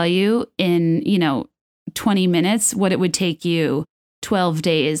can tell you in, 20 minutes what it would take you 12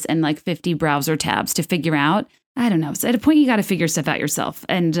 days and like 50 browser tabs to figure out. I don't know. So at a point, you got to figure stuff out yourself,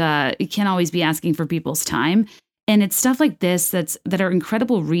 and you can't always be asking for people's time. And it's stuff like this that are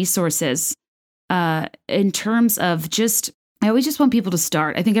incredible resources in terms of I always just want people to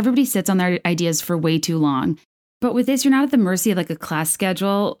start. I think everybody sits on their ideas for way too long. But with this, you're not at the mercy of like a class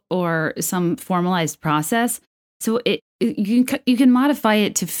schedule or some formalized process. So you can modify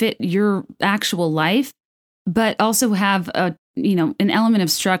it to fit your actual life, but also have an element of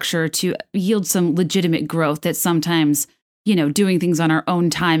structure to yield some legitimate growth that sometimes, doing things on our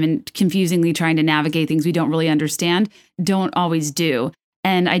own time and confusingly trying to navigate things we don't really understand don't always do.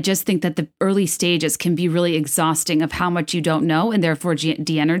 And I just think that the early stages can be really exhausting of how much you don't know and therefore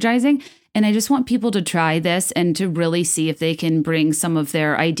de-energizing. And I just want people to try this and to really see if they can bring some of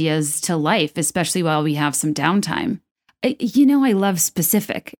their ideas to life, especially while we have some downtime. I love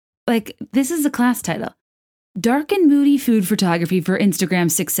specific. Like, this is a class title. Dark and moody food photography for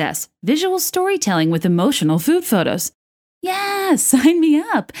Instagram success. Visual storytelling with emotional food photos. Yeah, sign me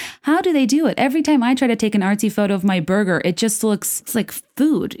up. How do they do it? Every time I try to take an artsy photo of my burger, it just looks like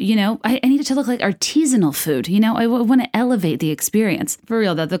food, I need it to look like artisanal food, I want to elevate the experience. For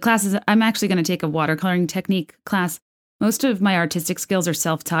real, though, the classes, I'm actually going to take a watercoloring technique class. Most of my artistic skills are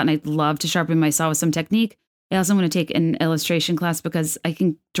self-taught, and I'd love to sharpen my saw with some technique. I also want to take an illustration class because I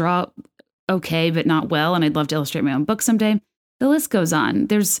can draw okay, but not well, and I'd love to illustrate my own book someday. The list goes on.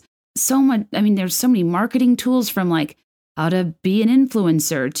 There's so much, there's so many marketing tools, from like how to be an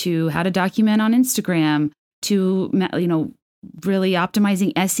influencer to how to document on Instagram to, really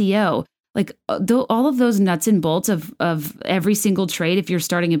optimizing SEO. Like all of those nuts and bolts of every single trade. If you're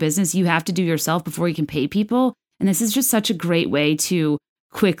starting a business, you have to do yourself before you can pay people. And this is just such a great way to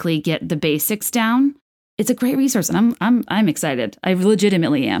quickly get the basics down. It's a great resource, and I'm excited. I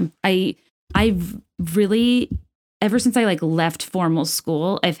legitimately am. I've really, ever since I left formal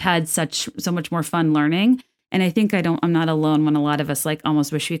school, I've had so much more fun learning. And I think I'm not alone when a lot of us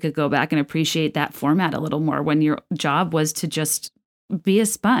almost wish we could go back and appreciate that format a little more when your job was to just be a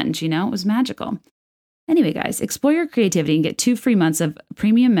sponge, it was magical. Anyway, guys, explore your creativity and get 2 free months of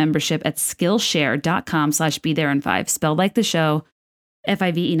premium membership at Skillshare.com/BeThereIn5, spelled like the show,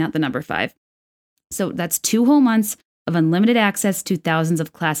 FIVE, not the number 5. So that's 2 whole months of unlimited access to thousands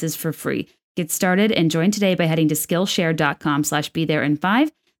of classes for free. Get started and join today by heading to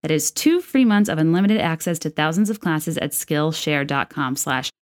Skillshare.com/BeThereIn5. That is 2 free months of unlimited access to thousands of classes at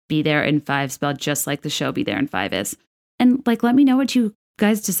Skillshare.com/BeThereIn5, spelled just like the show BeThereIn5 is. And let me know what you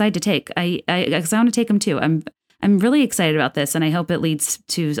guys decide to take. I want to take them too. I'm really excited about this, and I hope it leads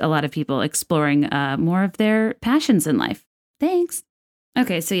to a lot of people exploring more of their passions in life. Thanks.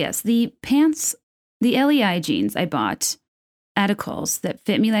 Okay, so yes, the pants, the LEI jeans I bought at a Kohl's that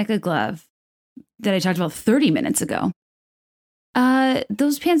fit me like a glove that I talked about 30 minutes ago.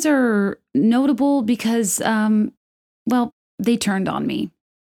 Those pants are notable because, they turned on me.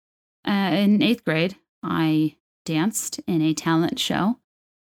 In 8th grade, I danced in a talent show.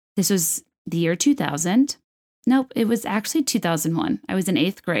 This was the year 2000. Nope, it was actually 2001. I was in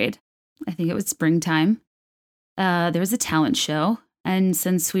 8th grade. I think it was springtime. There was a talent show. And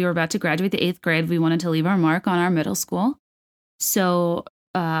since we were about to graduate the 8th grade, we wanted to leave our mark on our middle school. So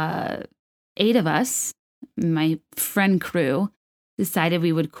 8 of us, my friend crew, decided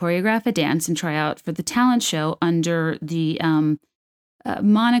we would choreograph a dance and try out for the talent show under the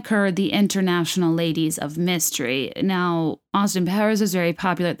moniker, the International Ladies of Mystery. Now, Austin Powers was very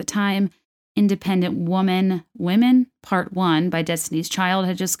popular at the time. Independent Women, Part 1 by Destiny's Child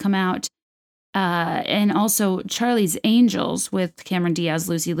had just come out. And also Charlie's Angels with Cameron Diaz,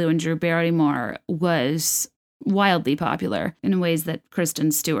 Lucy Liu, and Drew Barrymore was wildly popular in ways that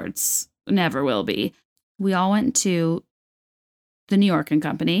Kristen Stewart's never will be. We all went to the New York &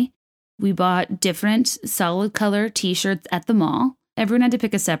 Company. We bought different solid color t-shirts at the mall. Everyone had to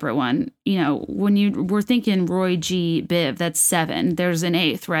pick a separate one. When you were thinking Roy G. Biv, that's 7. There's an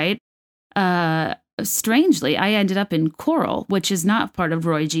 8th, right? Strangely, I ended up in coral, which is not part of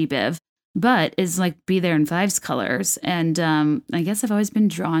Roy G. Biv, but is BeThereIn5's colors. And I guess I've always been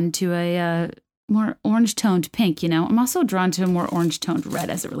drawn to a more orange-toned pink, I'm also drawn to a more orange-toned red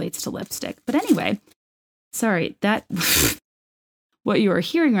as it relates to lipstick. But anyway, sorry, that... What you are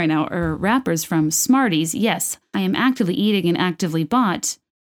hearing right now are rappers from Smarties. Yes, I am actively eating and actively bought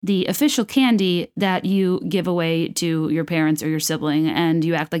the official candy that you give away to your parents or your sibling, and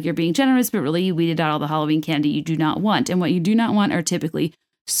you act like you're being generous, but really you weeded out all the Halloween candy you do not want. And what you do not want are typically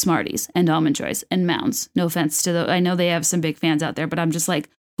Smarties and Almond Joys and Mounds. No offense to I know they have some big fans out there, but I'm just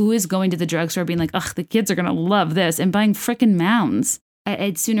who is going to the drugstore being ugh, the kids are going to love this, and buying frickin' Mounds?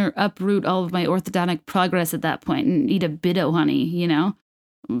 I'd sooner uproot all of my orthodontic progress at that point and eat a Biddo honey,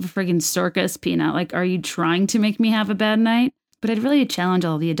 Friggin' circus peanut. Are you trying to make me have a bad night? But I'd really challenge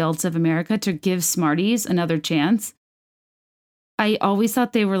all the adults of America to give Smarties another chance. I always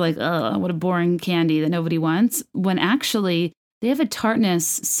thought they were what a boring candy that nobody wants, when actually they have a tartness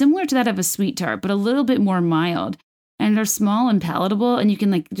similar to that of a sweet tart, but a little bit more mild. And they're small and palatable, and you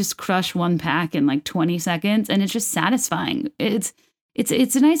can just crush one pack in 20 seconds, and it's just satisfying. It's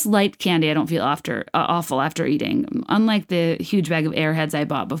a nice light candy. I don't feel awful after eating, unlike the huge bag of Airheads I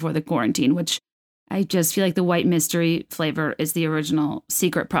bought before the quarantine, which I just feel like the white mystery flavor is the original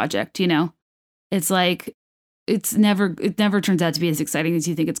secret project, It's it never turns out to be as exciting as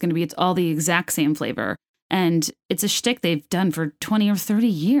you think it's going to be. It's all the exact same flavor. And it's a shtick they've done for 20 or 30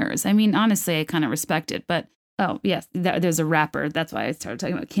 years. I mean, honestly, I kind of respect it. But, oh, yes, there's a rapper. That's why I started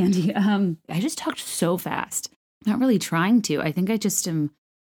talking about candy. I just talked so fast. Not really trying to. I think I just am,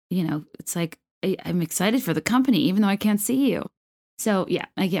 it's like I'm excited for the company, even though I can't see you. So, yeah,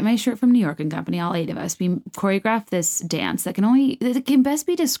 I get my shirt from New York and Company, all 8 of us. We choreograph this dance that can best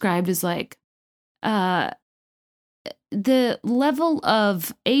be described as like the level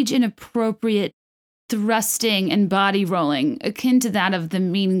of age inappropriate thrusting and body rolling akin to that of the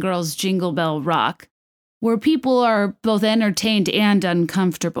Mean Girls Jingle Bell Rock, where people are both entertained and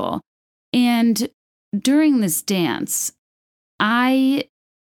uncomfortable. And during this dance, I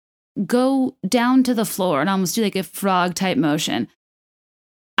go down to the floor and almost do like a frog type motion.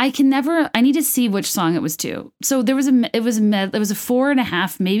 I need to see which song it was to. So it was a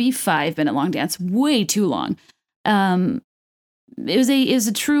 4.5, maybe 5 minute long dance, way too long. It was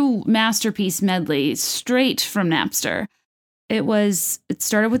a true masterpiece medley straight from Napster. It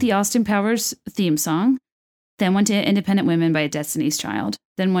started with the Austin Powers theme song, then went to Independent Women by Destiny's Child,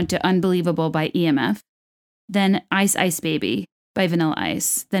 then went to Unbelievable by EMF, then Ice Ice Baby by Vanilla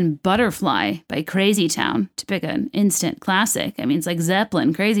Ice, then Butterfly by Crazy Town, to pick an instant classic. I mean, it's like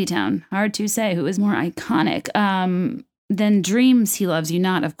Zeppelin, Crazy Town. Hard to say who is more iconic. Then Dreams, He Loves You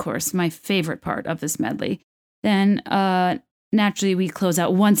Not, of course, my favorite part of this medley. Then naturally, we close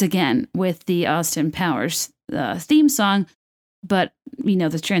out once again with the Austin Powers theme song. But,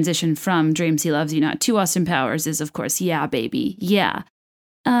 the transition from Dreams, He Loves You Not to Austin Powers is, of course, Yeah, Baby, Yeah.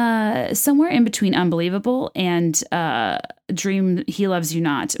 Somewhere in between Unbelievable and Dream, He Loves You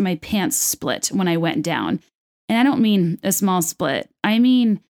Not, my pants split when I went down. And I don't mean a small split. I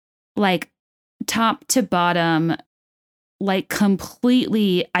mean, like, top to bottom, like,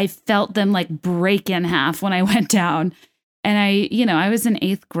 completely, I felt them, like, break in half when I went down. And I was in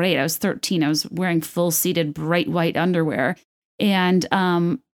 8th grade. I was 13. I was wearing full-seated bright white underwear. And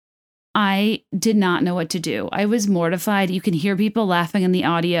I did not know what to do. I was mortified. You can hear people laughing in the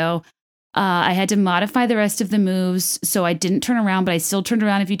audio. I had to modify the rest of the moves, so I didn't turn around, but I still turned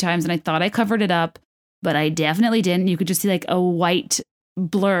around a few times, and I thought I covered it up, but I definitely didn't. You could just see like a white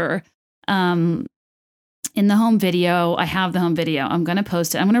blur in the home video. I have the home video. I'm going to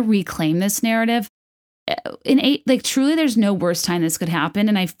post it. I'm going to reclaim this narrative. Truly, there's no worse time this could happen,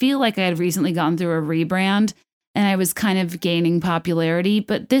 and I feel like I had recently gone through a rebrand, and I was kind of gaining popularity,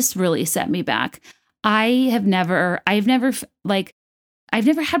 but this really set me back. I've never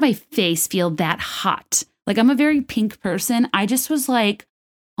had my face feel that hot. Like, I'm a very pink person. I just was like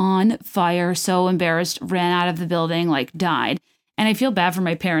on fire, so embarrassed, ran out of the building, like died. And I feel bad for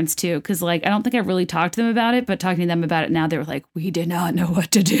my parents too, because like I don't think I really talked to them about it, but talking to them about it now, they were like, we did not know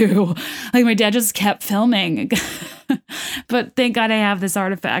what to do. Like, my dad just kept filming. But thank God I have this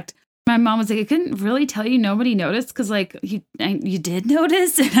artifact. My mom was like, I couldn't really tell you, nobody noticed, because like you did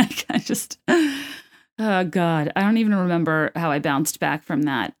notice. And I just, oh God, I don't even remember how I bounced back from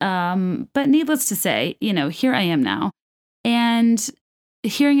that. But needless to say, here I am now. And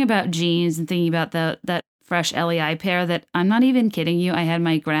hearing about jeans and thinking about that fresh LEI pair that, I'm not even kidding you, I had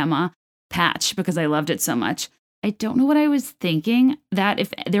my grandma patch because I loved it so much. I don't know what I was thinking, that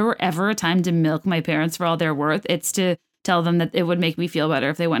if there were ever a time to milk my parents for all they're worth, it's to tell them that it would make me feel better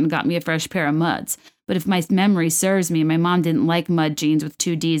if they went and got me a fresh pair of Muds. But if my memory serves me, my mom didn't like Mud jeans with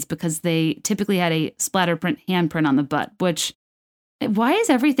 2 Ds because they typically had a splatter print handprint on the butt, which, why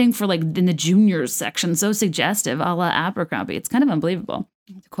is everything for like in the juniors section so suggestive, a la Abercrombie? It's kind of unbelievable.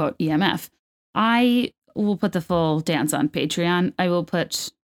 To quote EMF, I will put the full dance on Patreon. I will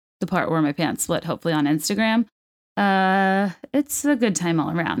put the part where my pants split, hopefully, on Instagram. It's a good time all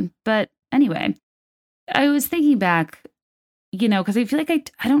around. But anyway, I was thinking back, because I feel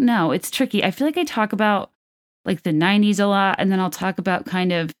like I don't know, it's tricky. I feel like I talk about like the 90s a lot, and then I'll talk about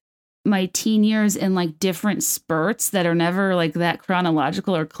kind of my teen years in like different spurts that are never like that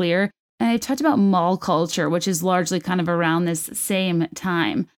chronological or clear. And I talked about mall culture, which is largely kind of around this same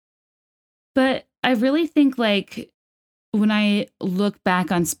time. But I really think like when I look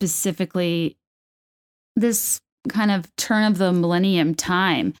back on specifically this kind of turn of the millennium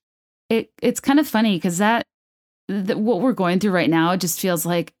time, it's kind of funny because what we're going through right now, it just feels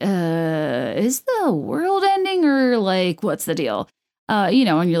like, is the world ending, or like, what's the deal?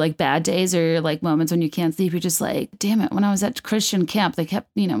 On your like bad days or like moments when you can't sleep, you're just like, damn it, when I was at Christian camp, they kept,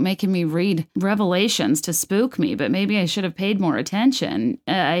 making me read Revelations to spook me, but maybe I should have paid more attention.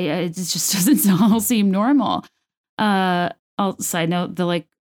 It just doesn't all seem normal. Side note, the like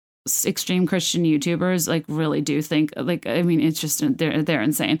extreme Christian YouTubers like really do think like, I mean, it's just, they're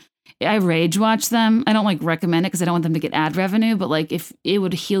insane. I rage watch them. I don't like recommend it because I don't want them to get ad revenue, but like if it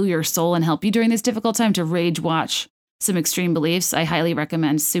would heal your soul and help you during this difficult time to rage watch some extreme beliefs, I highly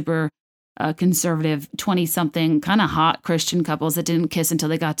recommend super conservative 20-something kind of hot Christian couples that didn't kiss until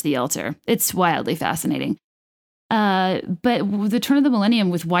they got to the altar. It's wildly fascinating. But the turn of the millennium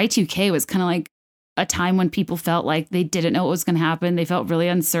with Y2K was kind of like a time when people felt like they didn't know what was going to happen. They felt really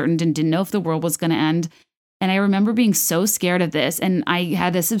uncertain and didn't know if the world was going to end. And I remember being so scared of this. And I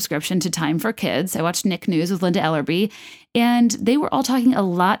had a subscription to Time for Kids. I watched Nick News with Linda Ellerby, and they were all talking a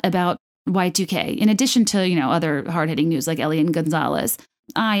lot about Y2K, in addition to, other hard-hitting news like Elian Gonzalez.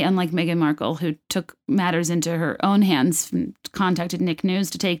 I, unlike Meghan Markle, who took matters into her own hands, contacted Nick News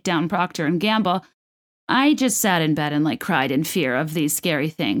to take down Procter & Gamble, I just sat in bed and like cried in fear of these scary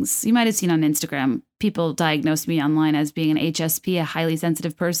things. You might have seen on Instagram, people diagnosed me online as being an HSP, a highly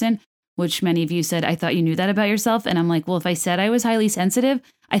sensitive person, which many of you said, I thought you knew that about yourself. And I'm like, well, if I said I was highly sensitive,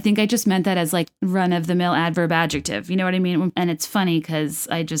 I think I just meant that as like run-of-the-mill adverb adjective. You know what I mean? And it's funny because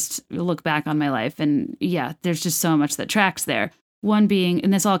I just look back on my life and yeah, there's just so much that tracks there. One being,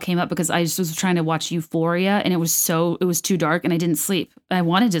 and this all came up because I just was trying to watch Euphoria and it was too dark and I didn't sleep. I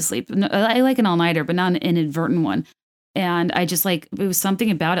wanted to sleep. I like an all-nighter, but not an inadvertent one. And I just like, it was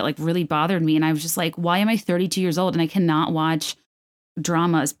something about it like really bothered me. And I was just like, why am I 32 years old and I cannot watch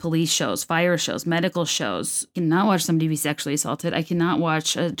dramas, police shows, fire shows, medical shows? I cannot watch somebody be sexually assaulted. I cannot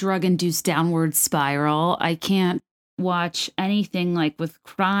watch a drug-induced downward spiral. I can't watch anything like with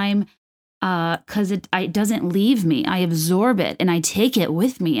crime. Because it doesn't leave me. I absorb it and I take it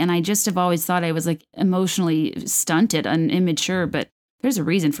with me. And I just have always thought I was like emotionally stunted and immature, but there's a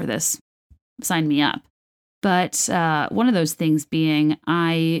reason for this. Sign me up. But one of those things being,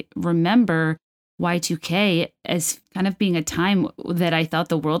 I remember Y2K as kind of being a time that I thought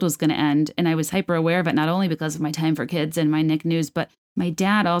the world was going to end. And I was hyper aware of it, not only because of my Time for Kids and my Nick News, but my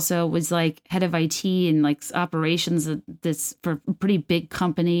dad also was like head of IT and like operations of this for a pretty big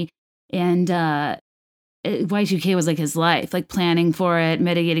company. And Y2K was like his life, like planning for it,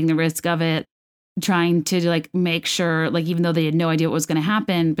 mitigating the risk of it, trying to like make sure, like even though they had no idea what was going to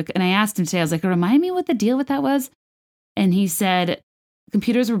happen. And I asked him today, I was like, remind me what the deal with that was. And he said,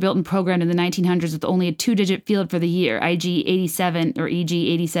 computers were built and programmed in the 1900s with only a 2-digit field for the year, IG-87 or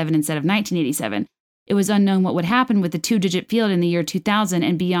EG-87 instead of 1987. It was unknown what would happen with the 2-digit field in the year 2000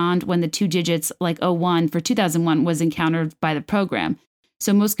 and beyond when the 2 digits like 01 for 2001 was encountered by the program.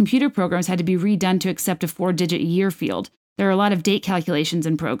 So most computer programs had to be redone to accept a 4-digit year field. There are a lot of date calculations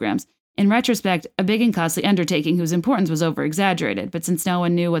in programs. In retrospect, a big and costly undertaking whose importance was over-exaggerated, but since no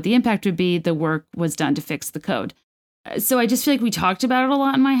one knew what the impact would be, the work was done to fix the code. So I just feel like we talked about it a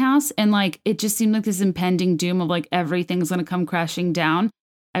lot in my house, and like it just seemed like this impending doom of like everything's going to come crashing down.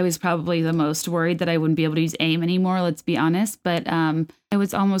 I was probably the most worried that I wouldn't be able to use AIM anymore, let's be honest, but I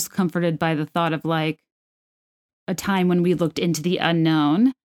was almost comforted by the thought of like a time when we looked into the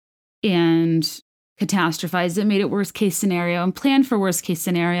unknown and catastrophized it, made it worst case scenario and planned for worst case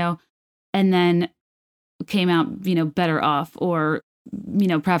scenario, and then came out, better off, or,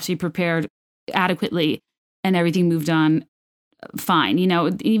 perhaps we prepared adequately and everything moved on fine.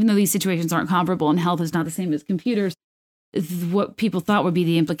 Even though these situations aren't comparable and health is not the same as computers, what people thought would be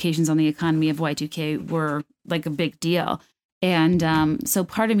the implications on the economy of Y2K were like a big deal. And so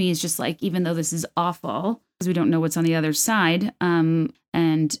part of me is just like, even though this is awful, because we don't know what's on the other side,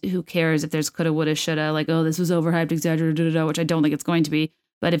 and who cares if there's coulda, woulda, shoulda, like, oh, this was overhyped, exaggerated, which I don't think it's going to be.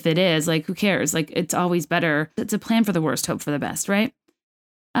 But if it is, like, who cares? Like, it's always better. It's a plan for the worst, hope for the best, right?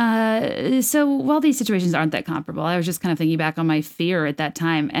 So while these situations aren't that comparable, I was just kind of thinking back on my fear at that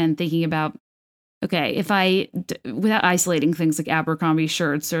time and thinking about, okay, if without isolating things like Abercrombie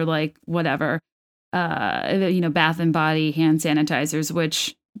shirts or like whatever, Bath and Body hand sanitizers,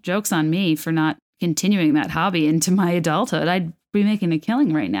 which joke's on me for not continuing that hobby into my adulthood. I'd be making a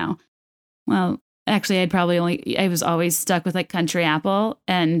killing right now. Well, actually, I was always stuck with like Country Apple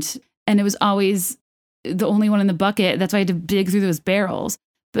and it was always the only one in the bucket. That's why I had to dig through those barrels.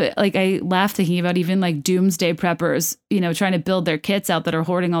 But like I laugh thinking about even like doomsday preppers, trying to build their kits out that are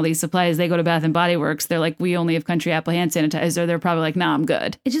hoarding all these supplies. They go to Bath and Body Works. They're like, we only have Country Apple hand sanitizer. They're probably like, nah, I'm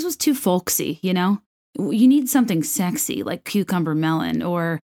good. It just was too folksy, You need something sexy like cucumber melon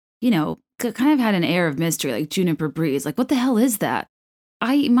or, kind of had an air of mystery like juniper breeze. Like, what the hell is that?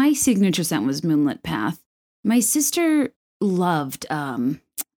 My signature scent was Moonlit Path. My sister loved,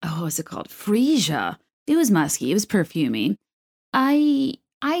 what's it called? Freesia. It was musky. It was perfumey.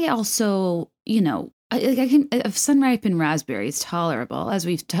 I also, I can, if sun-ripened raspberry is tolerable, as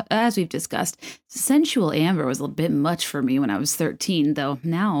we've discussed. Sensual amber was a bit much for me when I was 13, though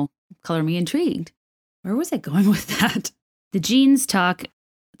now color me intrigued. Where was I going with that? The jeans talk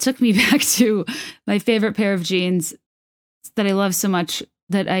took me back to my favorite pair of jeans that I love so much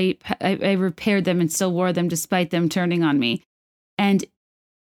that I repaired them and still wore them despite them turning on me. And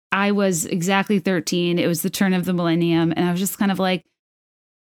I was exactly 13. It was the turn of the millennium. And I was just kind of like,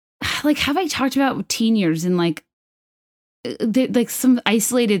 have I talked about teen years and like some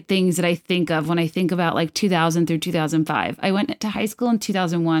isolated things that I think of when I think about like 2000 through 2005. I went to high school in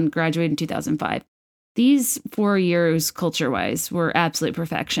 2001, graduated in 2005. These 4 years, culture-wise, were absolute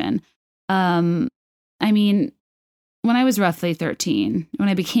perfection. I mean, when I was roughly 13, when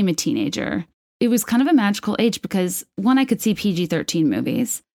I became a teenager, it was kind of a magical age because, one, I could see PG-13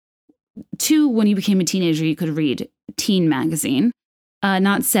 movies. Two, when you became a teenager, you could read teen magazine,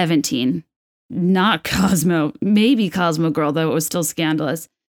 not 17, not Cosmo, maybe Cosmo Girl, though it was still scandalous.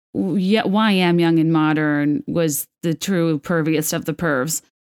 Yet YM Young and Modern was the true perviest of the pervs.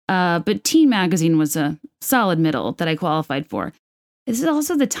 But teen magazine was a solid middle that I qualified for. This is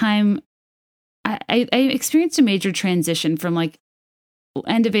also the time I experienced a major transition from like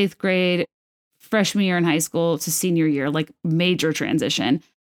end of 8th grade, freshman year in high school to senior year, like major transition.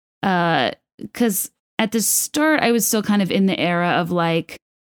 Because at the start, I was still kind of in the era of like,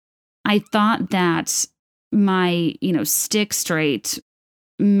 I thought that my, stick straight,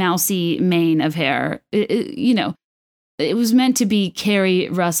 mousy mane of hair, it was meant to be Carrie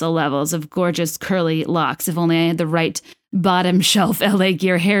Russell levels of gorgeous curly locks. If only I had the right bottom shelf LA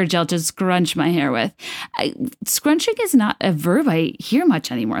Gear hair gel to scrunch my hair with. Scrunching is not a verb I hear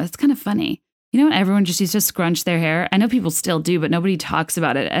much anymore. That's kind of funny. Everyone just used to scrunch their hair. I know people still do, but nobody talks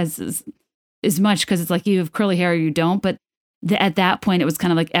about it as much because it's like you have curly hair or you don't. But at that point, it was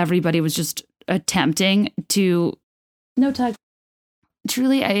kind of like everybody was just attempting to. No, Tug.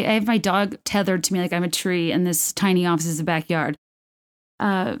 Truly, I have my dog tethered to me like I'm a tree, and this tiny office is a backyard.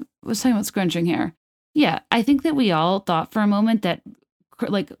 I was talking about scrunching hair. Yeah, I think that we all thought for a moment that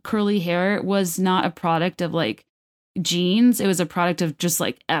like curly hair was not a product of like genes. It was a product of just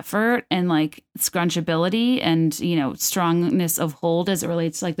like effort and like scrunchability and, strongness of hold as it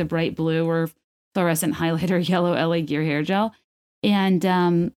relates to like the bright blue or fluorescent highlighter yellow LA Gear hair gel.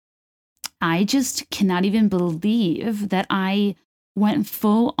 And I just cannot even believe that I went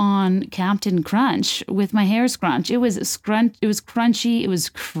full on Captain Crunch with my hair scrunch. It was crunchy, it was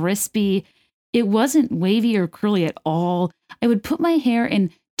crispy. It wasn't wavy or curly at all. I would put my hair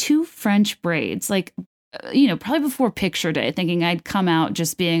in 2 French braids, like, probably before picture day, thinking I'd come out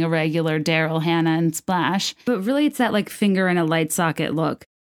just being a regular Daryl Hannah and Splash. But really, it's that like finger in a light socket look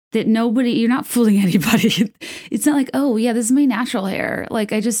that you're not fooling anybody. It's not like, oh, yeah, this is my natural hair.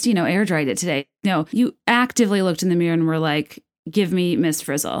 Like, I just, air dried it today. No, you actively looked in the mirror and were like, give me Miss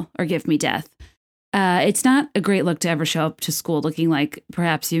Frizzle or give me death. It's not a great look to ever show up to school looking like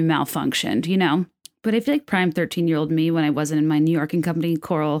perhaps you malfunctioned, But I feel like prime 13-year-old me, when I wasn't in my New York and Company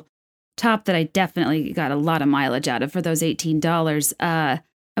coral top that I definitely got a lot of mileage out of for those $18, I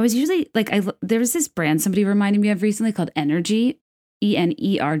was usually like, there was this brand somebody reminded me of recently called Energy,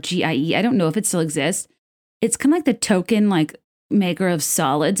 Energie. I don't know if it still exists. It's kind of like the token like maker of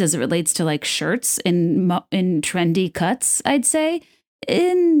solids as it relates to like shirts in trendy cuts, I'd say.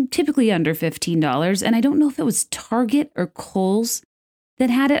 In typically under $15. And I don't know if it was Target or Kohl's that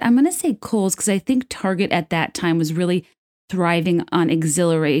had it. I'm going to say Kohl's because I think Target at that time was really thriving on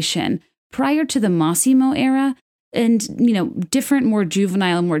exhilaration prior to the Mossimo era and, different, more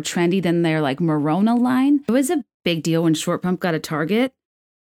juvenile, more trendy than their like Morona line. It was a big deal when Short Pump got a Target.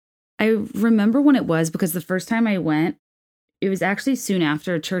 I remember when it was because the first time I went, it was actually soon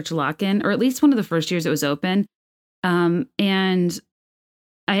after a church lock-in, or at least one of the first years it was open. And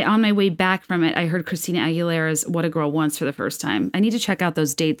on my way back from it, I heard Christina Aguilera's What a Girl Wants for the first time. I need to check out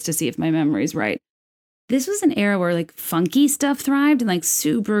those dates to see if my memory's right. This was an era where like funky stuff thrived and like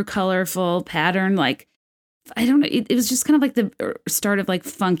super colorful pattern. Like, I don't know. It was just kind of like the start of like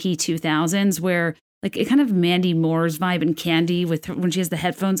funky 2000s where like it kind of Mandy Moore's vibe and Candy with her, when she has the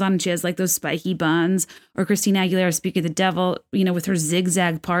headphones on and she has like those spiky buns, or Christina Aguilera Speak of the Devil, with her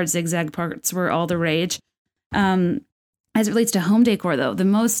zigzag parts were all the rage. As it relates to home decor, though,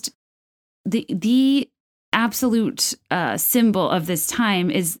 the absolute symbol of this time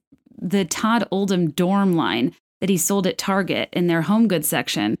is the Todd Oldham dorm line that he sold at Target in their home goods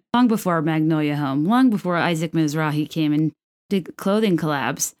section, long before Magnolia Home, long before Isaac Mizrahi came and did clothing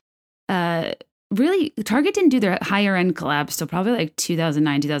collabs. Really, Target didn't do their higher end collabs till probably like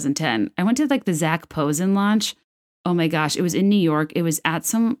 2009, 2010. I went to like the Zach Posen launch. Oh my gosh, it was in New York. It was at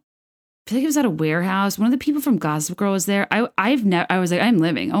I feel like it was at a warehouse. One of the people from Gossip Girl was there. I was like, I'm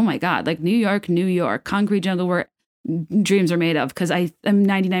living. Oh my God. Like New York, concrete jungle where dreams are made of, because I'm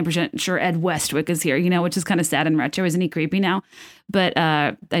 99% sure Ed Westwick is here, which is kind of sad and retro. Isn't he creepy now? But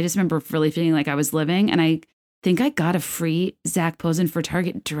I just remember really feeling like I was living, and I think I got a free Zac Posen for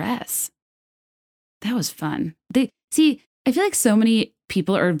Target dress. That was fun. I feel like so many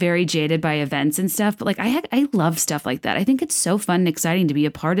people are very jaded by events and stuff, but like I love stuff like that. I think it's so fun and exciting to be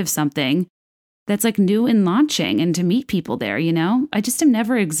a part of something that's like new and launching and to meet people there, I just am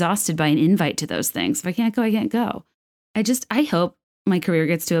never exhausted by an invite to those things. If I can't go, I can't go. I hope my career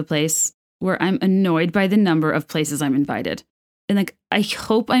gets to a place where I'm annoyed by the number of places I'm invited. And like, I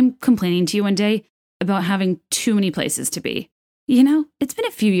hope I'm complaining to you one day about having too many places to be. It's been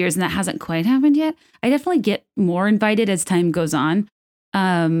a few years and that hasn't quite happened yet. I definitely get more invited as time goes on.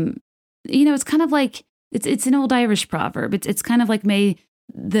 It's kind of like, it's an old Irish proverb. It's kind of like, may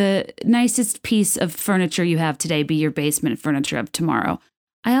the nicest piece of furniture you have today be your basement furniture of tomorrow.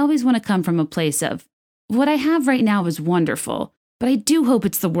 I always want to come from a place of, what I have right now is wonderful, but I do hope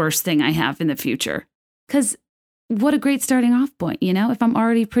it's the worst thing I have in the future. Because what a great starting off point, if I'm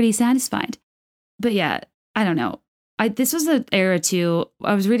already pretty satisfied. But yeah, I don't know. This was an era too.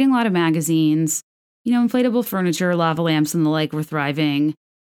 I was reading a lot of magazines, inflatable furniture, lava lamps and the like were thriving.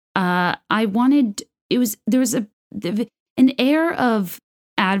 There was an air of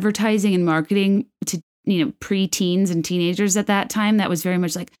advertising and marketing to, pre-teens and teenagers at that time that was very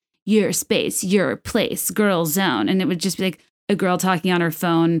much like your space, your place, girl zone. And it would just be like a girl talking on her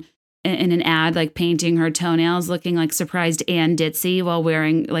phone in an ad, like painting her toenails, looking like surprised Ann Ditzy while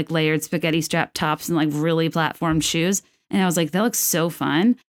wearing like layered spaghetti strap tops and like really platform shoes. And I was like, that looks so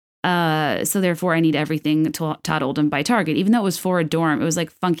fun. So therefore I need everything Todd Oldham by Target, even though it was for a dorm. It was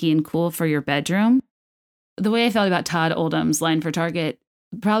like funky and cool for your bedroom. The way I felt about Todd Oldham's line for Target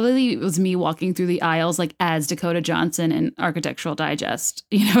probably was me walking through the aisles like as Dakota Johnson in Architectural Digest.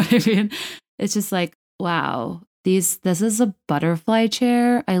 You know what I mean? It's just like, wow. This is a butterfly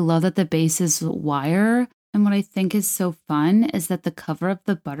chair. I love that the base is wire. And what I think is so fun is that the cover of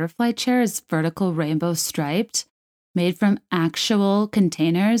the butterfly chair is vertical rainbow striped, made from actual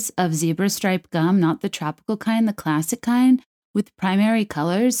containers of zebra stripe gum, not the tropical kind, the classic kind, with primary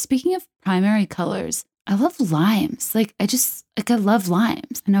colors. Speaking of primary colors, I love limes. I love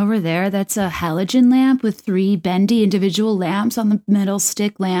limes. And over there, that's a halogen lamp with 3 bendy individual lamps on the middle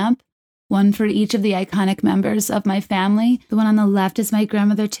stick lamp. One for each of the iconic members of my family. The one on the left is my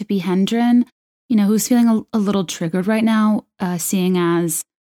grandmother, Tippi Hendren, who's feeling a little triggered right now, seeing as,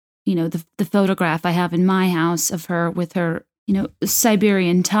 the photograph I have in my house of her with her,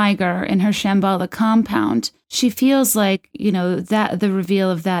 Siberian tiger in her Shambhala compound. She feels like, that the reveal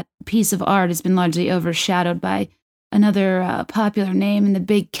of that piece of art has been largely overshadowed by another popular name in the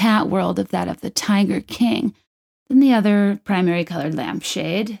big cat world of the Tiger King. Then the other primary colored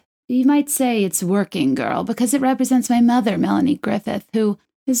lampshade. You might say it's Working Girl because it represents my mother, Melanie Griffith, who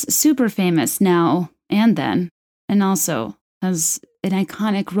is super famous now and then, and also has an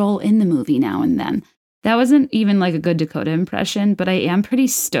iconic role in the movie now and then. That wasn't even like a good Dakota impression, but I am pretty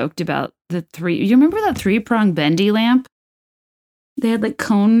stoked about the 3. You remember that 3-prong bendy lamp? They had like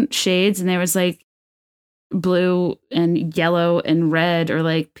cone shades and there was like blue and yellow and red or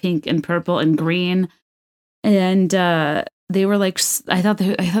like pink and purple and green. And, they were like, I thought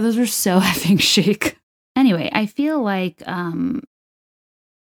those were so effing chic. Anyway, I feel like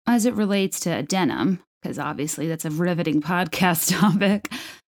as it relates to denim, because obviously that's a riveting podcast topic,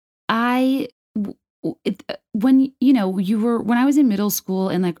 when I was in middle school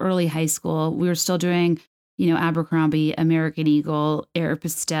and like early high school, we were still doing, Abercrombie, American Eagle,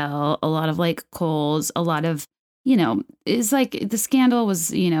 Aeropostale, a lot of like Kohl's, a lot of, it's like the scandal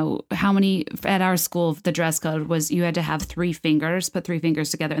was, how many at our school, the dress code was you had to have 3 fingers, put 3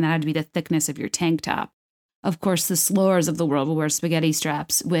 fingers together, and that had to be the thickness of your tank top. Of course, the slurs of the world will wear spaghetti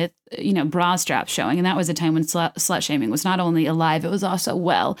straps with, bra straps showing. And that was a time when slut shaming was not only alive, it was also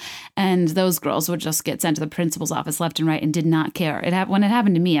well. And those girls would just get sent to the principal's office left and right and did not care. When it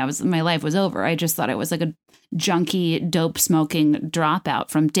happened to me, my life was over. I just thought it was like a junkie, dope smoking dropout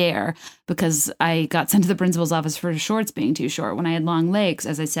from Dare because I got sent to the principal's office for shorts being too short when I had long legs.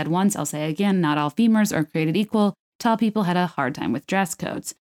 As I said once, I'll say again, not all femurs are created equal. Tall people had a hard time with dress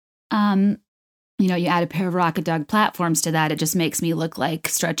codes. You add a pair of Rocket Dog platforms to that, it just makes me look like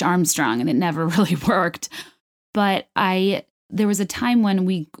Stretch Armstrong, and it never really worked. But there was a time when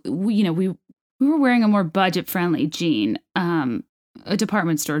we were wearing a more budget-friendly jean, a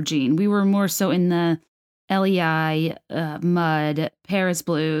department store jean. We were more so in the LEI, Mud, Paris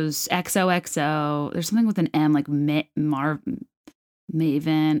Blues, XOXO. There's something with an M, like Maven.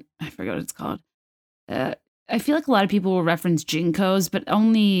 I forget what it's called. I feel like a lot of people will reference Jinkos, but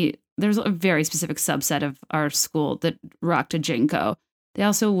only there's a very specific subset of our school that rocked a Jinko. They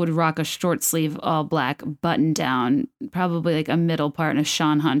also would rock a short sleeve, all black button down, probably like a middle part and a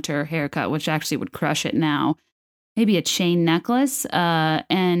Sean Hunter haircut, which actually would crush it now. Maybe a chain necklace,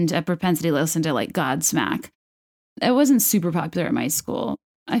 and a propensity to listen to like Godsmack. It wasn't super popular at my school.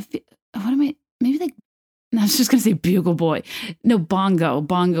 Maybe like, I was just going to say Bugle Boy. No, Bongo.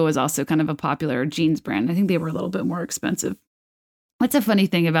 Bongo is also kind of a popular jeans brand. I think they were a little bit more expensive. What's a funny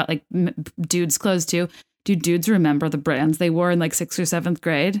thing about like dudes' clothes too? Do dudes remember the brands they wore in like 6th or 7th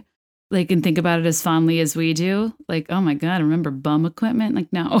grade? Like, and think about it as fondly as we do? Like, oh my God, I remember Bum Equipment?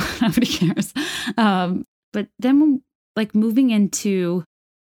 Like, no, nobody cares. But then like moving into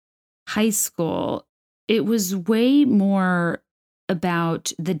high school, it was way more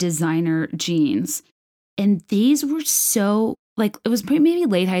about the designer jeans. And these were so like, it was maybe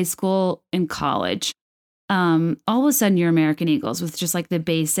late high school and college. All of a sudden your American Eagles with just like the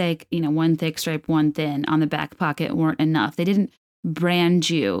basic, one thick stripe, one thin on the back pocket weren't enough. They didn't brand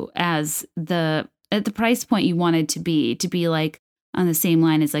you as at the price point you wanted to be like on the same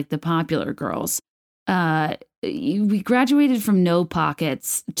line as like the popular girls. We graduated from no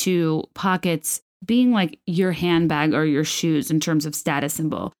pockets to pockets being like your handbag or your shoes in terms of status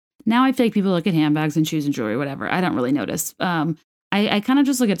symbol. Now I feel like people look at handbags and shoes and jewelry, whatever. I don't really notice. I kind of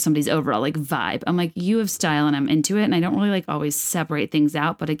just look at somebody's overall like vibe. I'm like, you have style and I'm into it. And I don't really like always separate things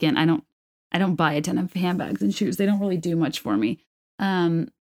out. But again, I don't buy a ton of handbags and shoes. They don't really do much for me.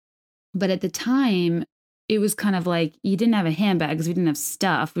 But at the time, it was kind of like you didn't have a handbag because we didn't have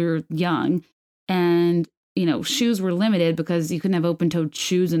stuff. We were young. And, shoes were limited because you couldn't have open-toed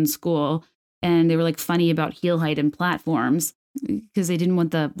shoes in school. And they were like funny about heel height and platforms because they didn't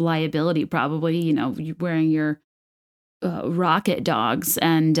want the liability probably, you wearing your rocket dogs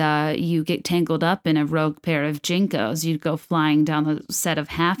and you get tangled up in a rogue pair of Jinkos. You'd go flying down the set of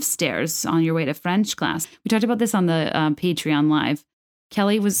half stairs on your way to French class. We talked about this on the Patreon Live.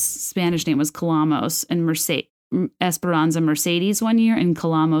 Kelly's Spanish name was Calamos and Esperanza Mercedes one year and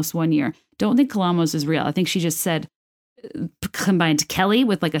Calamos one year. Don't think Calamos is real. I think she just said combined Kelly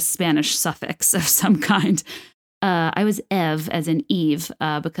with like a Spanish suffix of some kind. I was Ev as in Eve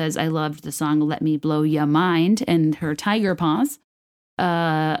because I loved the song Let Me Blow Ya Mind and her tiger paws.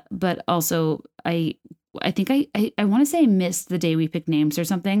 But also I think I want to say I missed the day we picked names or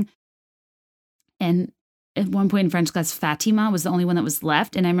something. And at one point in French class, Fatima was the only one that was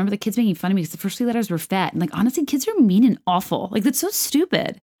left. And I remember the kids making fun of me because the first 3 letters were fat. And like, honestly, kids are mean and awful. Like, that's so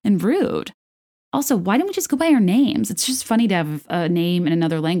stupid and rude. Also, why don't we just go by our names? It's just funny to have a name in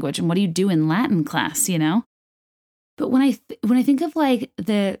another language. And what do you do in Latin class, But when I think of like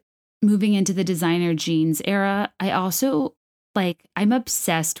the moving into the designer jeans era, I also like, I'm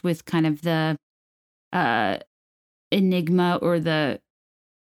obsessed with kind of the enigma or the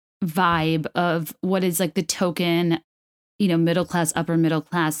vibe of what is like the token, middle class, upper middle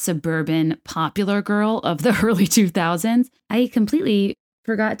class, suburban popular girl of the early 2000s. I completely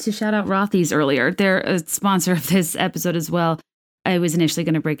forgot to shout out Rothy's earlier. They're a sponsor of this episode as well. I was initially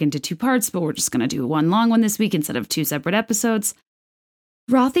going to break into 2 parts, but we're just going to do one long one this week instead of 2 separate episodes.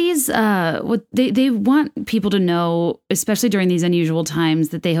 Rothy's, what they want people to know, especially during these unusual times,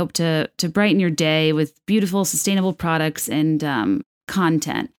 that they hope to brighten your day with beautiful, sustainable products and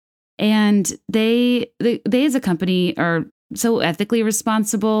content. And they as a company are so ethically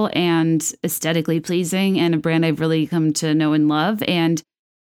responsible and aesthetically pleasing, and a brand I've really come to know and love. And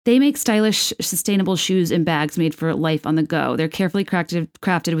they make stylish, sustainable shoes and bags made for life on the go. They're carefully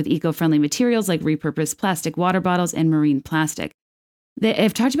crafted with eco-friendly materials like repurposed plastic water bottles and marine plastic.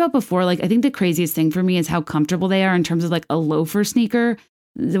 I've talked about before, like, I think the craziest thing for me is how comfortable they are in terms of like a loafer sneaker,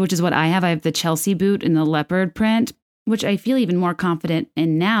 which is what I have. I have the Chelsea boot in the leopard print, which I feel even more confident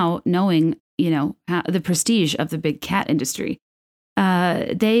in now, knowing, how the prestige of the big cat industry.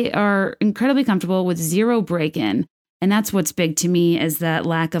 They are incredibly comfortable with 0 break-in. And that's what's big to me, is that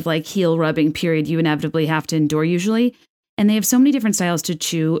lack of like heel rubbing period you inevitably have to endure usually. And they have so many different styles to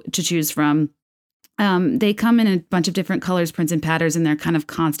choose from. They come in a bunch of different colors, prints, and patterns, and they're kind of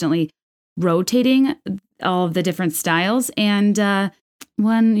constantly rotating all of the different styles. And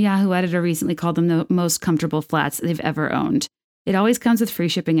one Yahoo editor recently called them the most comfortable flats they've ever owned. It always comes with free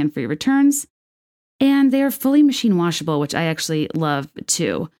shipping and free returns. And they are fully machine washable, which I actually love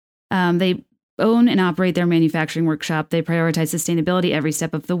too. They own and operate their manufacturing workshop. They prioritize sustainability every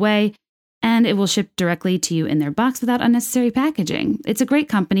step of the way, and it will ship directly to you in their box without unnecessary packaging. It's a great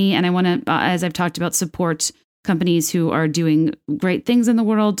company, and I want to, as I've talked about, support companies who are doing great things in the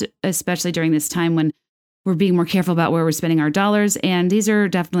world, especially during this time when we're being more careful about where we're spending our dollars. And these are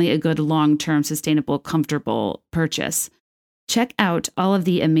definitely a good long-term, sustainable, comfortable purchase. Check out all of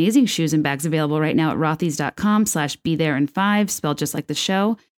the amazing shoes and bags available right now at rothys.com/BeThereIn5, spelled just like the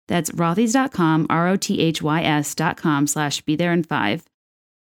show. That's rothys.com, rothys.com/BeThereIn5.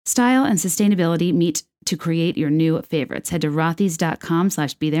 Style and sustainability meet to create your new favorites. Head to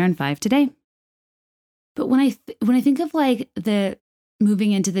rothys.com/BeThereIn5 today. But when I think of like the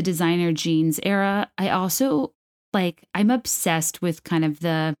moving into the designer jeans era, I also I'm obsessed with kind of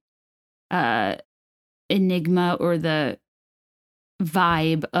the enigma or the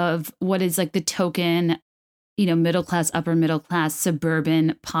vibe of what is like the token, middle class, upper middle class,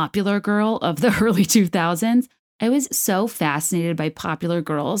 suburban popular girl of the early 2000s. I was so fascinated by popular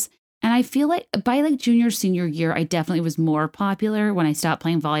girls. And I feel like by junior, senior year, I definitely was more popular when I stopped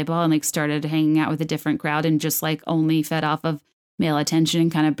playing volleyball and started hanging out with a different crowd and just only fed off of male attention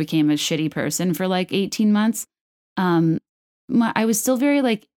and kind of became a shitty person for 18 months. I was still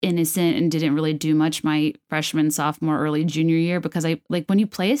very innocent and didn't really do much my freshman, sophomore, early junior year because when you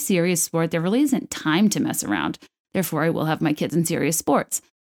play a serious sport, there really isn't time to mess around. Therefore, I will have my kids in serious sports.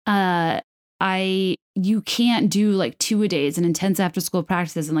 You can't do 2-a-days and intense after school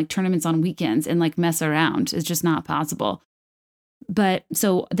practices and tournaments on weekends and mess around. It's just not possible. But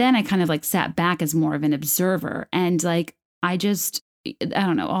so then I kind of sat back as more of an observer and I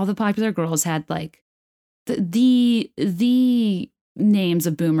don't know, all the popular girls had the names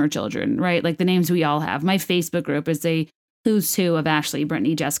of boomer children, right? The names we all have. My Facebook group is a who's who of Ashley,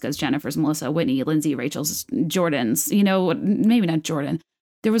 Brittany, Jessica's, Jennifer's, Melissa, Whitney, Lindsay, Rachel's, Jordan's, maybe not Jordan.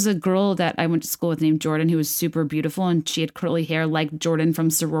 There was a girl that I went to school with named Jordan who was super beautiful and she had curly hair like Jordan from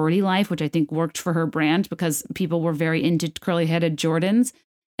Sorority Life, which I think worked for her brand because people were very into curly-headed Jordans.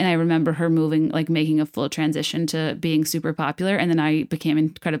 And I remember her making a full transition to being super popular. And then I became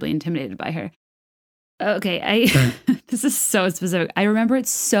incredibly intimidated by her. Okay, this is so specific. I remember it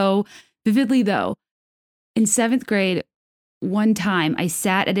so vividly though. In 7th grade, one time I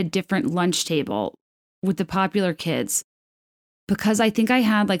sat at a different lunch table with the popular kids because I think I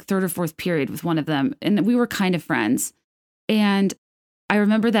had 3rd or 4th period with one of them and we were kind of friends. And I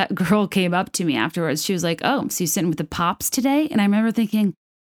remember that girl came up to me afterwards. She was like, "Oh, so you sitting with the pops today?" And I remember thinking,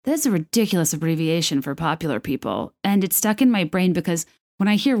 that's a ridiculous abbreviation for popular people. And it stuck in my brain because when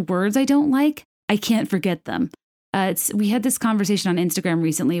I hear words I don't like, I can't forget them. We had this conversation on Instagram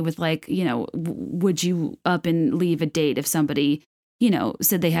recently with would you up and leave a date if somebody,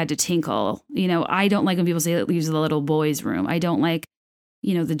 said they had to tinkle? I don't like when people say use the little boys' room. I don't like,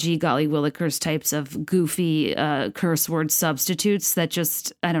 the gee golly willikers types of goofy curse word substitutes that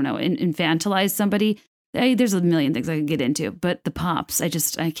just, I don't know, infantilize somebody. There's a million things I could get into, but the pops, I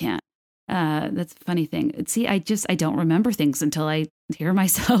can't. That's a funny thing. See, I don't remember things until I hear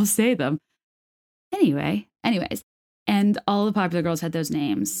myself say them. Anyways, and all the popular girls had those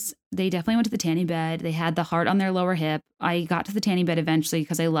names. They definitely went to the tanning bed. They had the heart on their lower hip. I got to the tanning bed eventually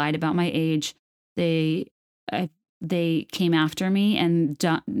because I lied about my age. They came after me and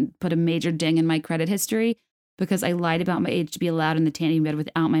put a major ding in my credit history because I lied about my age to be allowed in the tanning bed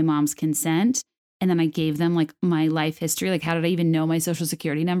without my mom's consent. And then I gave them my life history. How did I even know my social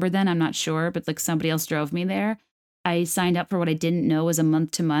security number then? I'm not sure, but somebody else drove me there. I signed up for what I didn't know was a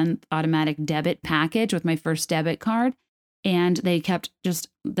month-to-month automatic debit package with my first debit card. And they kept just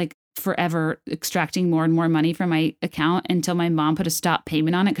forever extracting more and more money from my account until my mom put a stop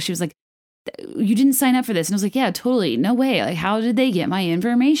payment on it because she was like, "You didn't sign up for this." And I was like, "Yeah, totally. No way. How did they get my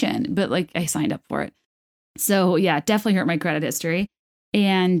information?" But I signed up for it. So yeah, it definitely hurt my credit history.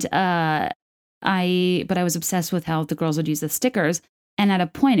 And but I was obsessed with how the girls would use the stickers. And at a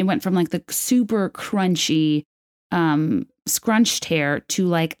point it went from the super crunchy scrunched hair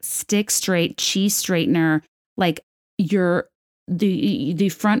to stick straight cheese straightener. The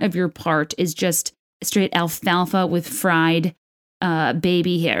front of your part is just straight alfalfa with fried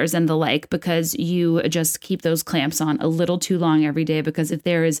baby hairs and the because you just keep those clamps on a little too long every day because if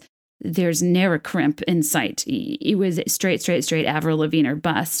there's ne'er a crimp in sight. It was straight Avril Lavigne or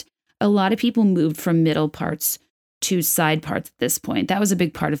bust. A lot of people moved from middle parts to side parts at this point. That was a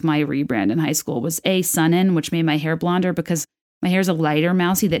big part of my rebrand in high school was sun-in, which made my hair blonder because my hair is a lighter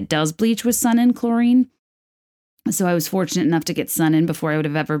mousy that does bleach with sun-in chlorine. So I was fortunate enough to get sun-in before I would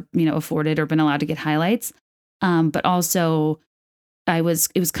have ever, afforded or been allowed to get highlights. But also it was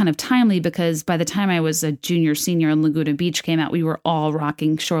kind of timely because by the time I was a junior, senior and Laguna Beach came out, we were all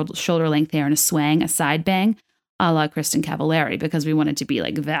rocking shoulder length hair and a swang, a side bang, a la Kristen Cavallari, because we wanted to be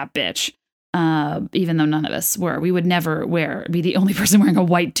that bitch. Even though none of us were. We would never be the only person wearing a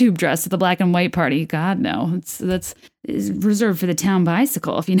white tube dress at the black and white party. God, no. That's reserved for the town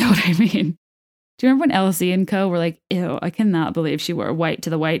bicycle, if you know what I mean. Do you remember when LC and Co. were ew, I cannot believe she wore white to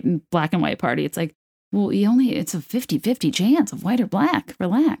the white and black and white party? It's Well, it's a 50-50 chance of white or black.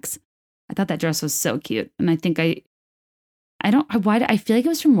 Relax. I thought that dress was so cute. And I think I feel like it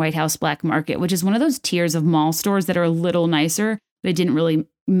was from White House Black Market, which is one of those tiers of mall stores that are a little nicer, but I didn't really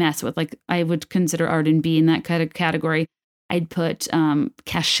mess with. Like, I would consider Arden-B in that kind of category. I'd put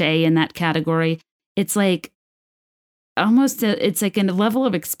Cachet in that category. It's like it's like a level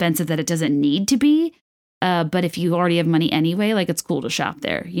of expensive that it doesn't need to be. But if you already have money anyway, like, it's cool to shop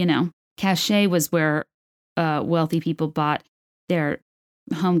there, you know? Cachet was where wealthy people bought their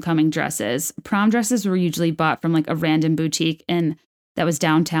homecoming dresses. Prom dresses were usually bought from like a random boutique and that was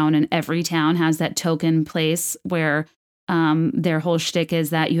downtown, and every town has that token place where their whole shtick is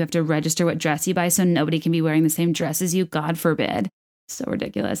that you have to register what dress you buy so nobody can be wearing the same dress as you. God forbid. So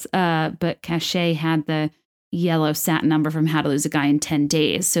ridiculous. But Cachet had the yellow satin number from How to Lose a Guy in 10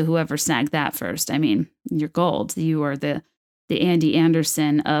 Days. So whoever snagged that first, I mean, you're gold. You are the Andy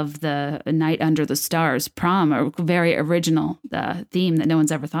Anderson of the Night Under the Stars. Prom, a very original theme that no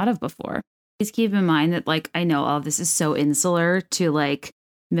one's ever thought of before. Please keep in mind that, like, I know all of this is so insular to like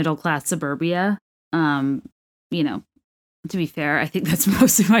middle class suburbia. You know, to be fair, I think that's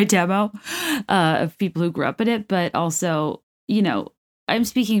mostly my demo of people who grew up in it. But also, you know, I'm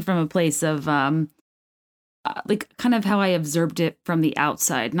speaking from a place of like kind of how I observed it from the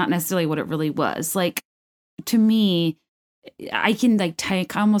outside, not necessarily what it really was. Like, to me, I can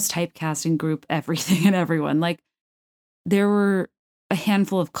like almost typecast and group everything and everyone. Like, there were a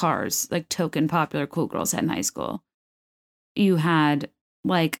handful of cars, like token popular cool girls had in high school. You had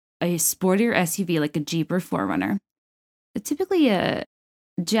like a sportier SUV, like a Jeep or 4Runner. Typically a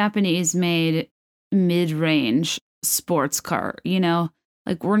Japanese made mid-range sports car, you know?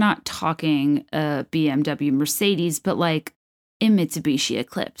 Like, we're not talking a BMW Mercedes, but like a Mitsubishi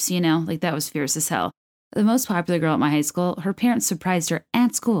Eclipse, you know? Like, that was fierce as hell. The most popular girl at my high school, her parents surprised her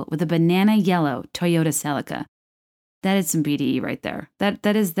at school with a banana yellow Toyota Celica. That is some BDE right there.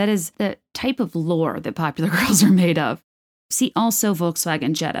 That is the type of lore that popular girls are made of. See also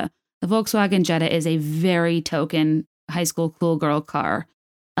Volkswagen Jetta. The Volkswagen Jetta is a very token high school cool girl car.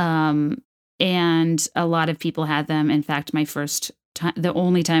 And a lot of people had them. In fact, my first time, the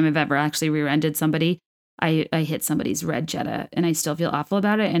only time I've ever actually rear-ended somebody, I hit somebody's red Jetta, and I still feel awful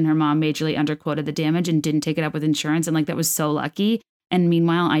about it. And her mom majorly underquoted the damage and didn't take it up with insurance. And like, that was so lucky. And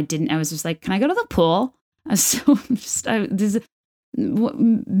meanwhile, I was just like, can I go to the pool?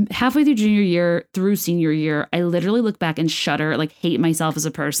 Halfway through junior year through senior year, I literally look back and shudder, like hate myself as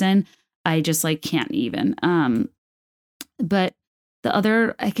a person. I just like can't even. But the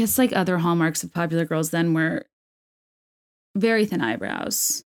other, I guess, like other hallmarks of popular girls then were very thin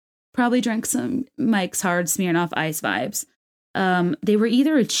eyebrows. Probably drank some Mike's Hard Smirnoff Ice vibes. They were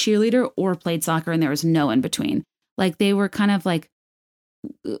either a cheerleader or played soccer, and there was no in between. Like, they were kind of like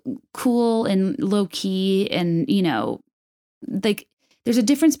cool and low key, and, you know, like, there's a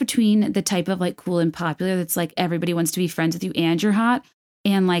difference between the type of like cool and popular that's like everybody wants to be friends with you and you're hot,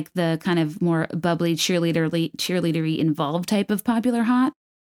 and like the kind of more bubbly cheerleadery involved type of popular hot.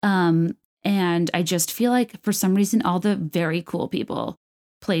 And I just feel like for some reason all the very cool people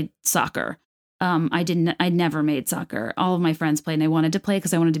played soccer. I never made soccer. All of my friends played, and I wanted to play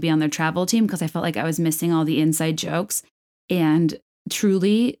because I wanted to be on their travel team because I felt like I was missing all the inside jokes. And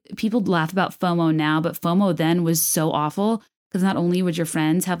truly, people laugh about FOMO now, but FOMO then was so awful because not only would your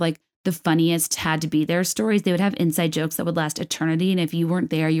friends have like the funniest had to be there stories, they would have inside jokes that would last eternity. And if you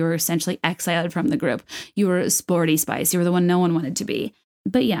weren't there, you were essentially exiled from the group. You were sporty spice. You were the one no one wanted to be.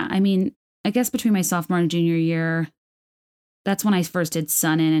 But yeah, I mean, I guess between my sophomore and junior year, that's when I first did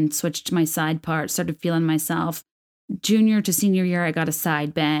sun in and switched to my side part, started feeling myself. Junior to senior year, I got a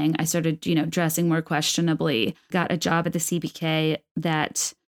side bang. I started, you know, dressing more questionably. Got a job at the CBK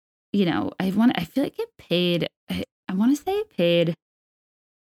that, you know, I feel like it paid, I want to say it paid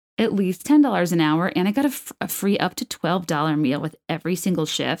at least $10 an hour. And I got a free up to $12 meal with every single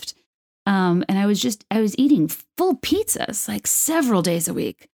shift. And I was eating full pizzas like several days a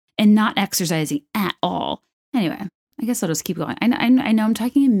week and not exercising at all. Anyway, I guess I'll just keep going. I know I'm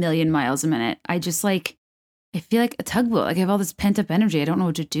talking a million miles a minute. I just like, I feel like a tugboat. Like, I have all this pent up energy I don't know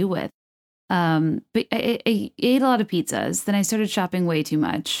what to do with. But I ate a lot of pizzas. Then I started shopping way too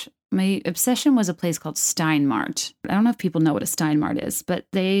much. My obsession was a place called Stein Mart. I don't know if people know what a Stein Mart is, but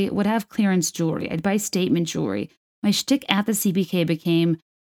they would have clearance jewelry. I'd buy statement jewelry. My shtick at the CBK became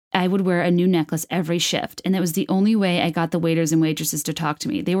I would wear a new necklace every shift. And that was the only way I got the waiters and waitresses to talk to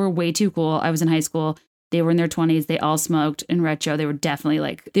me. They were way too cool. I was in high school. They were in their 20s. They all smoked in retro. They were definitely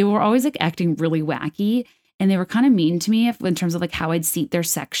like, they were always like acting really wacky. And they were kind of mean to me in terms of like how I'd seat their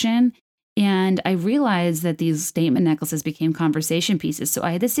section. And I realized that these statement necklaces became conversation pieces. So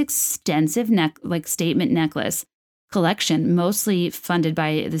I had this extensive statement necklace collection, mostly funded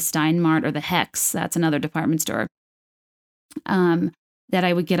by the Stein Mart or the Hex. That's another department store. That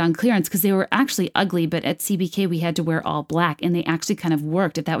I would get on clearance because they were actually ugly, but at CBK we had to wear all black, and they actually kind of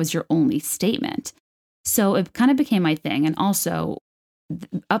worked if that was your only statement. So it kind of became my thing. And also,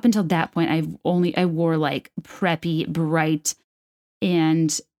 up until that point, I wore like preppy, bright,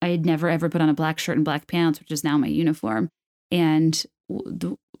 and I had never ever put on a black shirt and black pants, which is now my uniform. And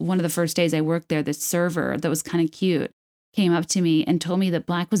one of the first days I worked there, the server that was kind of cute came up to me and told me that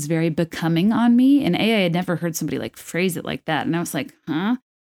black was very becoming on me. And I had never heard somebody like phrase it like that. And I was like, huh?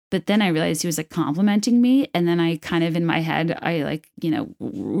 But then I realized he was like complimenting me. And then I kind of in my head, I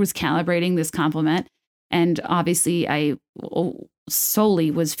was calibrating this compliment. And obviously I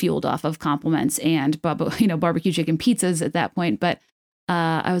solely was fueled off of compliments and, barbecue chicken pizzas at that point. But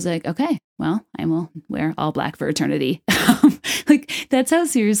I was like, okay, well, I will wear all black for eternity. Like that's how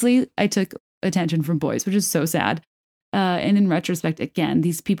seriously I took attention from boys, which is so sad. And in retrospect, again,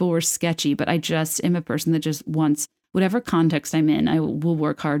 these people were sketchy, but I just am a person that just wants whatever context I'm in, I will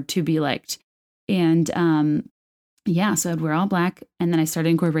work hard to be liked. And so I'd wear all black. And then I started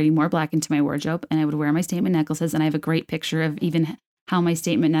incorporating more black into my wardrobe, and I would wear my statement necklaces. And I have a great picture of even how my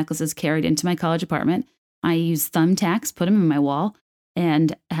statement necklaces carried into my college apartment. I used thumbtacks, put them in my wall,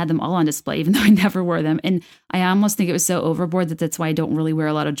 and had them all on display, even though I never wore them. And I almost think it was so overboard that's why I don't really wear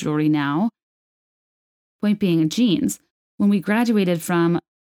a lot of jewelry now. Point being, jeans. When we graduated from,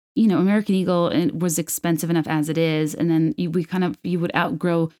 American Eagle, it was expensive enough as it is. And then you would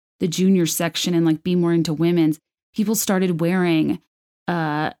outgrow the junior section and like be more into women's. People started wearing,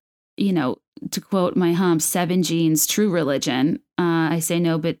 to quote my hump, 7 jeans, True Religion. I say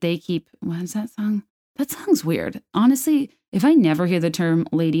no, but they keep, what is that song? That song's weird. Honestly, if I never hear the term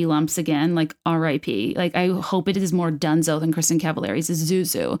lady lumps again, like RIP, like I hope it is more Dunzo than Kristen Cavallari's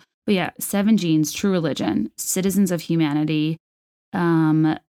Zuzu. But yeah, 7 jeans, True Religion, Citizens of Humanity.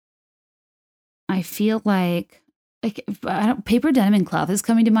 I feel like paper denim and cloth is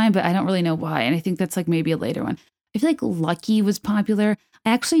coming to mind, but I don't really know why. And I think that's like maybe a later one. I feel like Lucky was popular.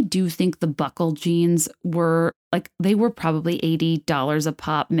 I actually do think the buckle jeans were they were probably $80 a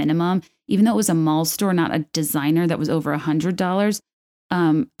pop minimum, even though it was a mall store, not a designer that was over $100.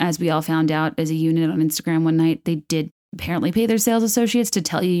 As we all found out as a unit on Instagram one night, they did apparently pay their sales associates to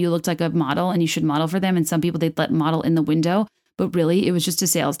tell you looked like a model and you should model for them. And some people they'd let model in the window, but really it was just a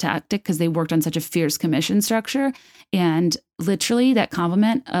sales tactic because they worked on such a fierce commission structure. And literally that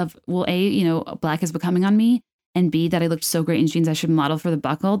compliment of, well, A, black is becoming on me, and B, that I looked so great in jeans, I should model for the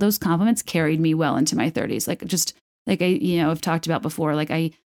buckle. Those compliments carried me well into my 30s. I've talked about before,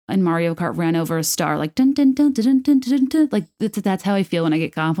 I in Mario Kart ran over a star, like dun dun dun dun dun dun dun. Like that's how I feel when I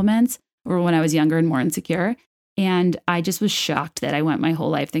get compliments, or when I was younger and more insecure. And I just was shocked that I went my whole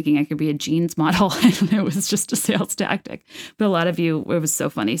life thinking I could be a jeans model, and it was just a sales tactic. But a lot of you, it was so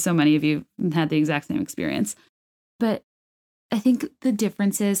funny. So many of you had the exact same experience. But I think the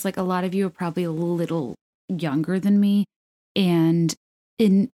difference is a lot of you are probably a little younger than me. And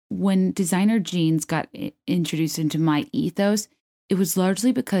when designer jeans got introduced into my ethos, it was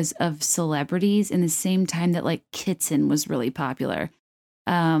largely because of celebrities in the same time that Kitson was really popular.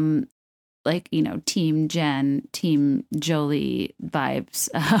 Team Jen, Team Jolie vibes.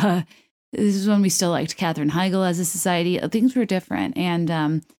 This is when we still liked Katherine Heigl as a society. Things were different.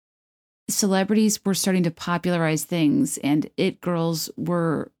 And celebrities were starting to popularize things. And it girls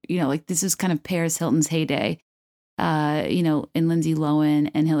were, this is kind of Paris Hilton's heyday. And Lindsay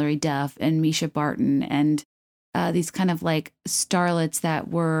Lohan and Hilary Duff and Misha Barton and these kind of starlets that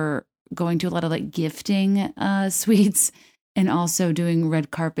were going to a lot of gifting suites. And also doing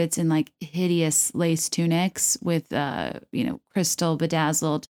red carpets in hideous lace tunics with, crystal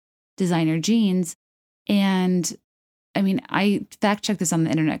bedazzled designer jeans. And I mean, I fact checked this on the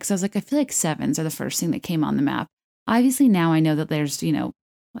internet because I was I feel like 7s are the first thing that came on the map. Obviously now I know that there's,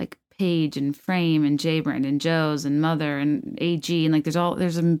 Paige and Frame and J Brand and Joe's and Mother and AG and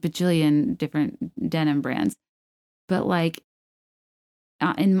there's a bajillion different denim brands. But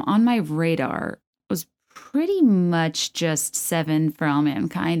on my radar was pretty much just 7 for All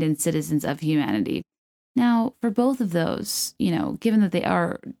Mankind and Citizens of Humanity. Now, for both of those, given that they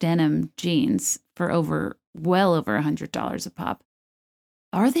are denim jeans for well over $100 a pop,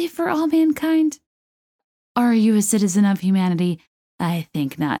 are they for all mankind? Are you a citizen of humanity? I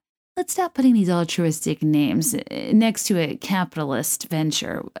think not. Let's stop putting these altruistic names next to a capitalist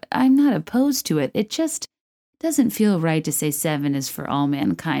venture. I'm not opposed to it. It just doesn't feel right to say 7 is for all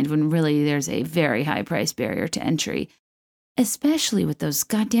mankind when really there's a very high price barrier to entry. especially with those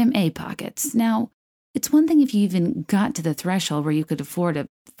goddamn A pockets. Now, it's one thing if you even got to the threshold where you could afford a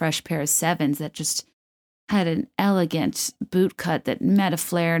fresh pair of sevens that just had an elegant boot cut that met a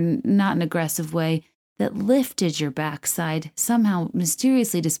flare, not an aggressive way, that lifted your backside somehow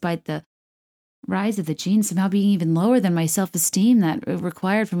mysteriously, despite the rise of the jeans somehow being even lower than my self-esteem that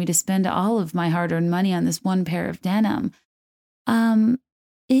required for me to spend all of my hard-earned money on this one pair of denim.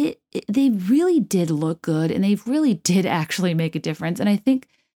 They really did look good, and they really did actually make a difference. And I think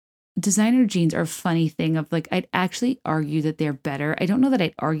designer jeans are a funny thing of like, I'd actually argue that they're better. I don't know that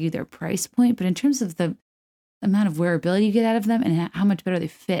I'd argue their price point, but in terms of the amount of wearability you get out of them and how much better they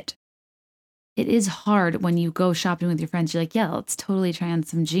fit, it is hard when you go shopping with your friends. You're like, yeah, let's totally try on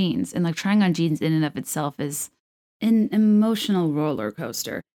some jeans. And like trying on jeans in and of itself is an emotional roller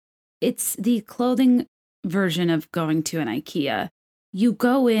coaster. It's the clothing version of going to an IKEA. You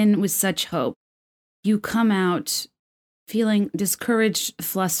go in with such hope. You come out feeling discouraged,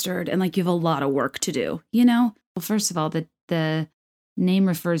 flustered, and like you have a lot of work to do, you know? Well, first of all, the name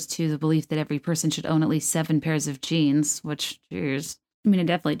refers to the belief that every person should own at least 7 pairs of jeans, which, cheers. I mean, I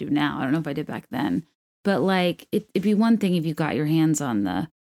definitely do now. I don't know if I did back then. But like, it'd be one thing if you got your hands on the,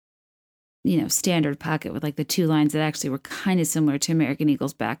 standard pocket with like the 2 lines that actually were kind of similar to American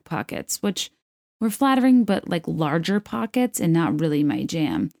Eagle's back pockets, which were flattering, but like larger pockets and not really my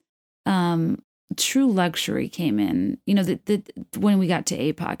jam. True luxury came in, when we got to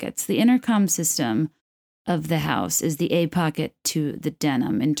A pockets. The intercom system of the house is the A pocket to the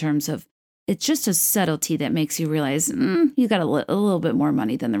denim in terms of, it's just a subtlety that makes you realize you got a little bit more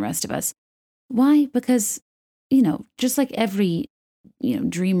money than the rest of us. Why? Because, just like every,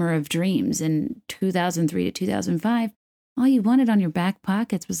 dreamer of dreams in 2003 to 2005, all you wanted on your back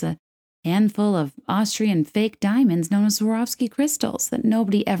pockets was a handful of Austrian fake diamonds known as Swarovski crystals that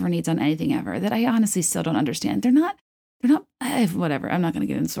nobody ever needs on anything ever, that I honestly still don't understand. They're not, whatever. I'm not going to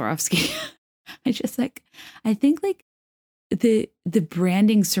get into Swarovski. I think like the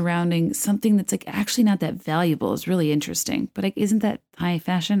branding surrounding something that's like actually not that valuable is really interesting. But like, isn't that high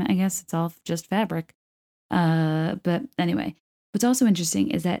fashion? I guess it's all just fabric. But anyway, what's also interesting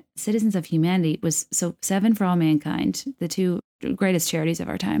is that Citizens of Humanity was, so Seven for All Mankind, the 2 greatest charities of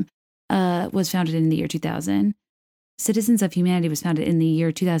our time, was founded in the year 2000. Citizens of Humanity was founded in the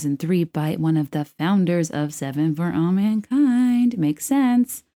year 2003 by one of the founders of Seven for All Mankind. Makes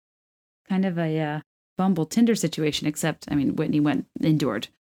sense. Kind of a Bumble Tinder situation, except, I mean, Whitney endured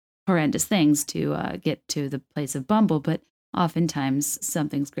horrendous things to get to the place of Bumble, but oftentimes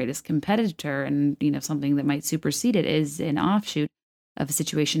something's greatest competitor and, something that might supersede it is an offshoot of a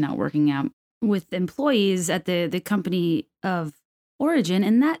situation not working out with employees at the company of origin,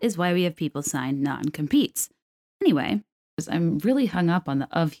 and that is why we have people sign non-competes. Anyway, I'm really hung up on the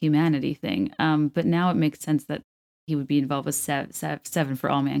of humanity thing, but now it makes sense that he would be involved with Seven for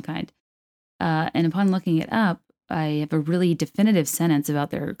All Mankind. And upon looking it up, I have a really definitive sentence about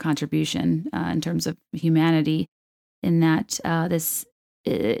their contribution in terms of humanity, in that this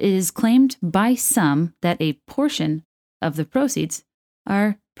it is claimed by some that a portion of the proceeds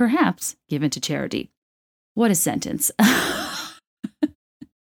are perhaps given to charity. What a sentence.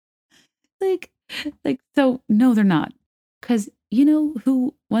 So no, they're not. Because you know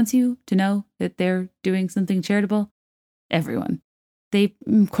who wants you to know that they're doing something charitable? Everyone. They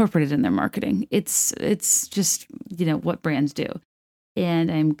incorporate it in their marketing. It's just, what brands do.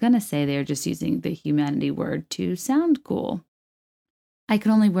 And I'm going to say they're just using the humanity word to sound cool. I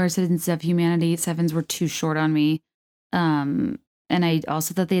could only wear Citizens of Humanity. 7s were too short on me. And I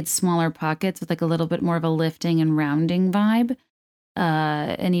also thought they had smaller pockets with like a little bit more of a lifting and rounding vibe.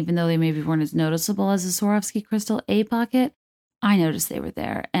 And even though they maybe weren't as noticeable as a Swarovski crystal A pocket, I noticed they were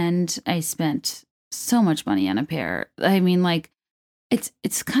there. And I spent so much money on a pair. I mean, like,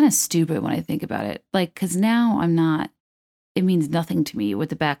 it's kind of stupid when I think about it. Like, because now it means nothing to me what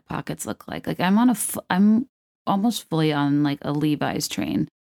the back pockets look like. Like, I'm almost fully on like a Levi's train.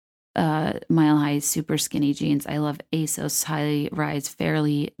 Mile High super skinny jeans. I love ASOS high rise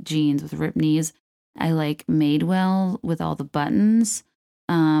fairly jeans with ripped knees. I like Madewell with all the buttons.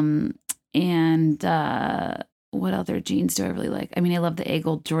 And what other jeans do I really like? I mean, I love the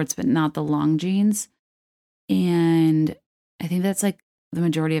A-Gold jorts, but not the long jeans. And I think that's like the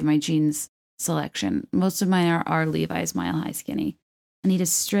majority of my jeans selection. Most of mine are Levi's Mile High skinny. I need a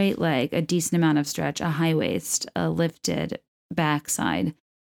straight leg, a decent amount of stretch, a high waist, a lifted backside.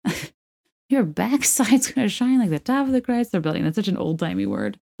 Your backside's going to shine like the top of the Chrysler Building. That's such an old-timey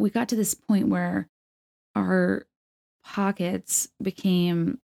word. We got to this point where our pockets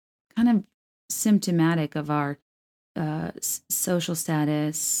became kind of symptomatic of our social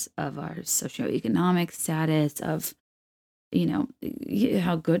status, of our socioeconomic status, of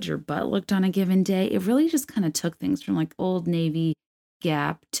how good your butt looked on a given day. It really just kind of took things from like Old Navy,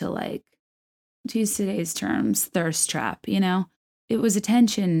 Gap to like, to use today's terms, thirst trap, It was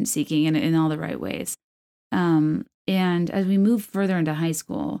attention seeking in all the right ways. And as we move further into high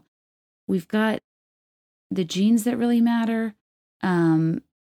school, we've got the jeans that really matter.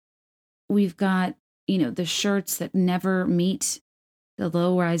 We've got, the shirts that never meet the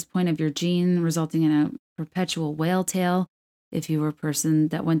low rise point of your jean, resulting in a perpetual whale tail. If you were a person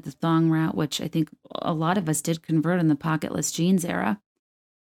that went the thong route, which I think a lot of us did convert in the pocketless jeans era.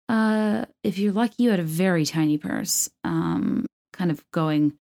 If you're lucky, you had a very tiny purse, kind of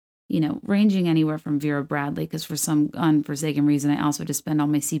going, ranging anywhere from Vera Bradley, because for some unforsaken reason, I also just spend all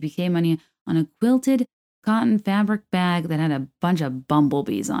my CPK money on a quilted cotton fabric bag that had a bunch of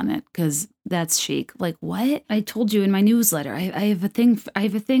bumblebees on it, because that's chic. Like, what? I told you in my newsletter, I have a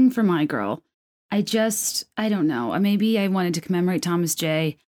thing for my girl. I don't know. Maybe I wanted to commemorate Thomas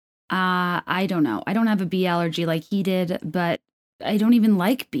J. I don't know. I don't have a bee allergy like he did, but I don't even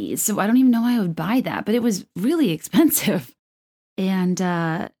like bees, so I don't even know why I would buy that. But it was really expensive. And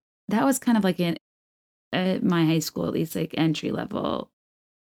that was kind of like at my high school, at least, like entry level.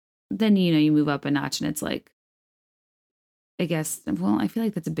 Then, you move up a notch and it's like, I guess, well, I feel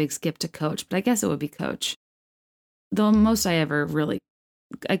like that's a big skip to Coach, but I guess it would be Coach. The most I ever really,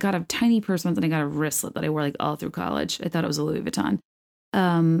 I got a tiny purse once and I got a wristlet that I wore like all through college. I thought it was a Louis Vuitton.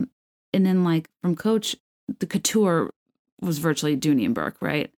 And then like from Coach, the couture was virtually Dooney and Burke,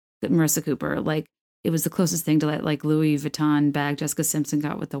 right? Marissa Cooper, like it was the closest thing to that like Louis Vuitton bag Jessica Simpson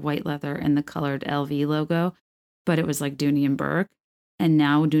got with the white leather and the colored LV logo, but it was like Dooney and Burke. And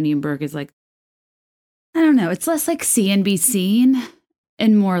now Dooney and Burke is like, I don't know, it's less like CNBC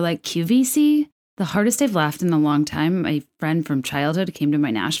and more like QVC. The hardest I've laughed in a long time. My friend from childhood came to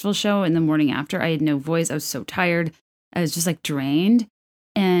my Nashville show in the morning after. I had no voice. I was so tired. I was just like drained.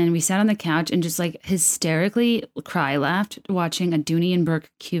 And we sat on the couch and just like hysterically laughed watching a Dooney and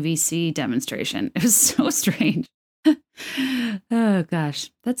Burke QVC demonstration. It was so strange. Oh gosh.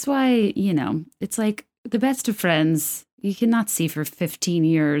 That's why, it's like the best of friends you cannot see for 15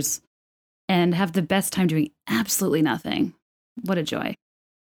 years and have the best time doing absolutely nothing. What a joy.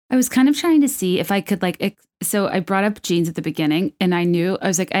 I was kind of trying to see if I could so I brought up jeans at the beginning and I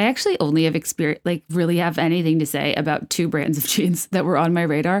was like, I actually only have really have anything to say about 2 brands of jeans that were on my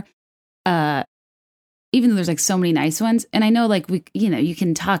radar. Even though there's like so many nice ones. And I know like you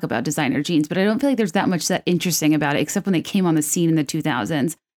can talk about designer jeans, but I don't feel like there's that much that interesting about it, except when they came on the scene in the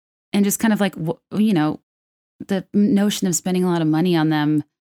 2000s and just kind of like, the notion of spending a lot of money on them,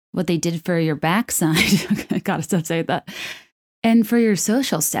 what they did for your backside. I gotta stop saying that. And for your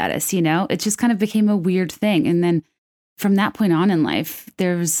social status, it just kind of became a weird thing. And then from that point on in life,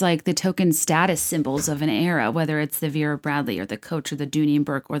 there's like the token status symbols of an era, whether it's the Vera Bradley or the Coach or the Dooney and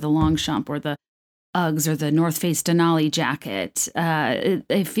Burke or the Longchamp or the Uggs or the North Face Denali jacket.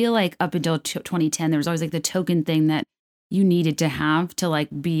 I feel like up until 2010, there was always like the token thing that you needed to have to like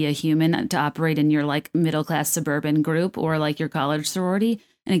be a human, to operate in your like middle-class suburban group or like your college sorority.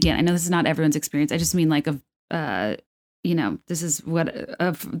 And again, I know this is not everyone's experience. I just mean like this is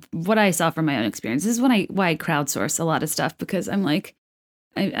what I saw from my own experience. This is why I crowdsource a lot of stuff, because I'm like,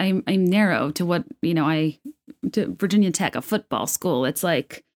 I'm narrow to what, to Virginia Tech, a football school. It's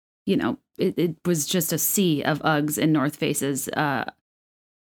like, it was just a sea of Uggs and North Faces,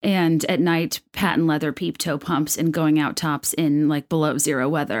 and at night, patent leather peep toe pumps and going out tops in like below zero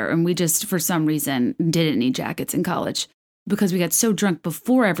weather. And we just, for some reason, didn't need jackets in college because we got so drunk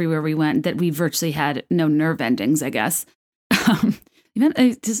before everywhere we went that we virtually had no nerve endings, I guess.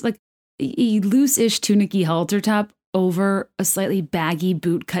 Just like a loose-ish tunicky halter top over a slightly baggy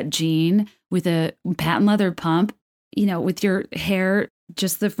bootcut jean with a patent leather pump, with your hair,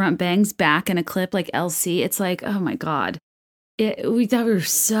 just the front bangs back and a clip like LC. It's like, oh my God. We thought we were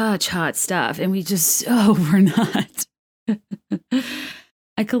such hot stuff, and we just so were not.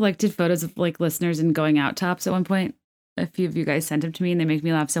 I collected photos of like listeners in going out tops at one point. A few of you guys sent them to me, and they make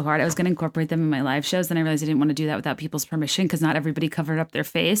me laugh so hard. I was going to incorporate them in my live shows, then I realized I didn't want to do that without people's permission, because not everybody covered up their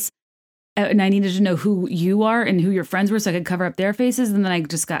face. And I needed to know who you are and who your friends were so I could cover up their faces, and then I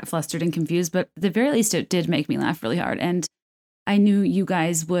just got flustered and confused. But at the very least, it did make me laugh really hard. And I knew you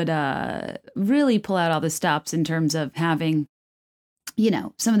guys would really pull out all the stops in terms of having,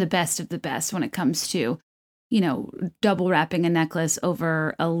 some of the best when it comes to, double wrapping a necklace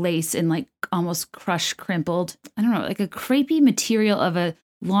over a lace in like almost crimpled, I don't know, like a crepey material of a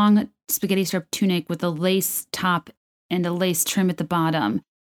long spaghetti strap tunic with a lace top and a lace trim at the bottom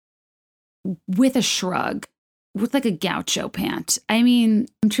with a shrug, with like a gaucho pant. I mean,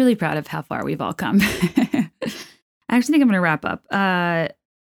 I'm truly proud of how far we've all come. I actually think I'm going to wrap up.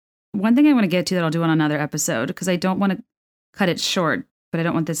 One thing I want to get to that I'll do on another episode, because I don't want to cut it short, but I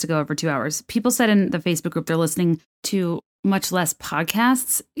don't want this to go over 2 hours. People said in the Facebook group they're listening to much less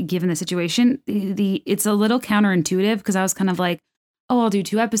podcasts given the situation. It's a little counterintuitive because I was kind of like, oh, I'll do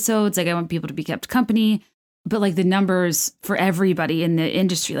 2 episodes. Like I want people to be kept company. But like the numbers for everybody in the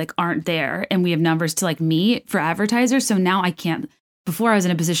industry like aren't there. And we have numbers to like meet for advertisers. So now I can't. Before I was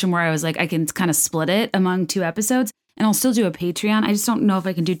in a position where I was like, I can kind of split it among 2 episodes and I'll still do a Patreon. I just don't know if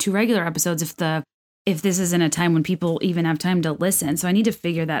I can do 2 regular episodes if this isn't a time when people even have time to listen. So I need to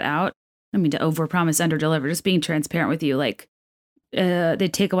figure that out. I don't mean to overpromise, underdeliver, just being transparent with you. Like they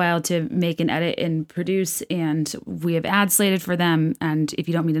take a while to make and edit and produce, and we have ads slated for them. And if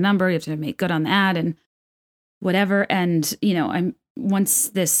you don't meet a number, you have to make good on the ad and whatever. And, you know,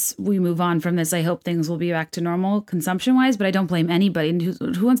 once we move on from this, I hope things will be back to normal consumption wise, but I don't blame anybody. And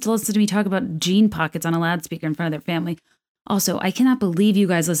who wants to listen to me talk about jean pockets on a loudspeaker in front of their family? Also, I cannot believe you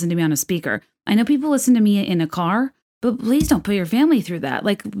guys listen to me on a speaker. I know people listen to me in a car, but please don't put your family through that.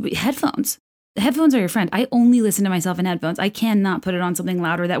 Like headphones. The headphones are your friend. I only listen to myself in headphones. I cannot put it on something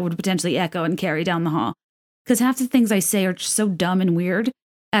louder that would potentially echo and carry down the hall. Because half the things I say are just so dumb and weird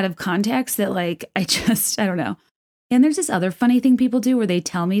out of context that like, I don't know. And there's this other funny thing people do where they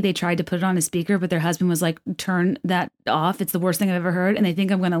tell me they tried to put it on a speaker, but their husband was like, turn that off. It's the worst thing I've ever heard. And they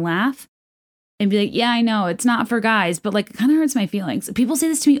think I'm going to laugh and be like, yeah, I know it's not for guys, but like it kind of hurts my feelings. People say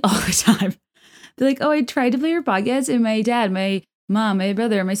this to me all the time. They're like, oh, I tried to play your podcast and my dad, my mom, my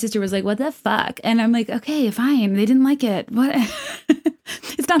brother, my sister was like, what the fuck? And I'm like, okay, fine. They didn't like it. What?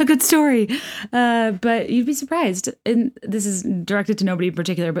 It's not a good story. But you'd be surprised. And this is directed to nobody in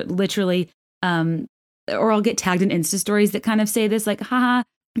particular, but literally, or I'll get tagged in Insta stories that kind of say this, like, haha,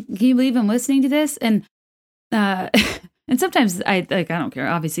 can you believe I'm listening to this? And and sometimes I don't care.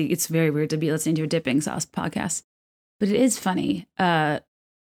 Obviously, it's very weird to be listening to a dipping sauce podcast, but it is funny to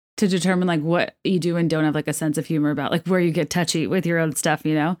determine like what you do and don't have like a sense of humor about, like where you get touchy with your own stuff,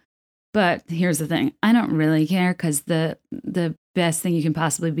 you know? But here's the thing. I don't really care because the best thing you can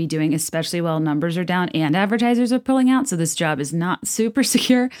possibly be doing, especially while numbers are down and advertisers are pulling out, so this job is not super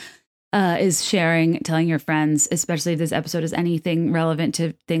secure, is sharing, telling your friends, especially if this episode is anything relevant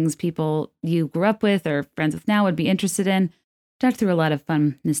to things people you grew up with or friends with now would be interested in. Talk through a lot of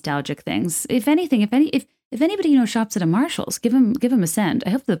fun, nostalgic things. If anything, if anybody you know shops at a Marshall's, give them a send.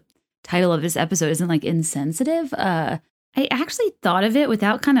 I hope the title of this episode isn't like insensitive. I actually thought of it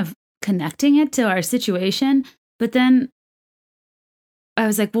without kind of connecting it to our situation, but then I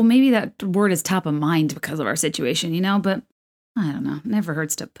was like, well, maybe that word is top of mind because of our situation, you know? But I don't know. Never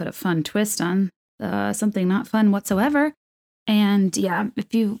hurts to put a fun twist on something not fun whatsoever. And yeah,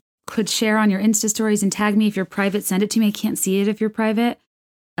 if you could share on your Insta stories and tag me if you're private, send it to me. I can't see it if you're private.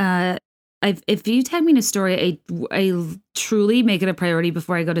 If you tag me in a story, I truly make it a priority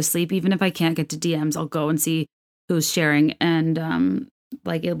before I go to sleep. Even if I can't get to DMs, I'll go and see who's sharing and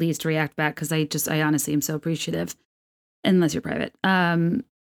like at least react back because I honestly am so appreciative. Unless you're private.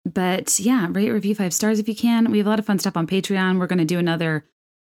 But yeah, rate, review 5 stars if you can. We have a lot of fun stuff on Patreon. We're going to do another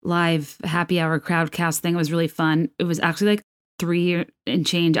live happy hour crowdcast thing. It was really fun. It was actually like 3 and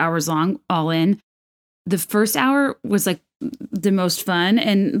change hours long, all in. The first hour was like the most fun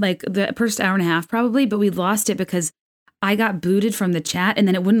and like the first hour and a half probably, but we lost it because I got booted from the chat and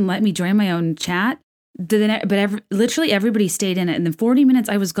then it wouldn't let me join my own chat. Literally everybody stayed in it. And then 40 minutes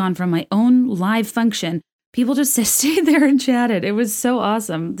I was gone from my own live function. People just stayed there and chatted. It was so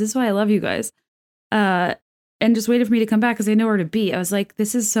awesome. This is why I love you guys. And just waited for me to come back because I know where to be. I was like,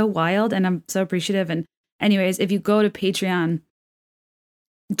 this is so wild and I'm so appreciative. And anyways, if you go to Patreon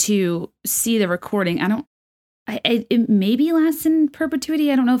to see the recording, it maybe lasts in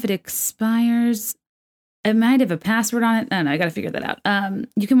perpetuity. I don't know if it expires. It might have a password on it. I don't know. I got to figure that out.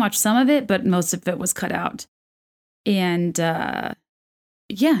 You can watch some of it, but most of it was cut out. And,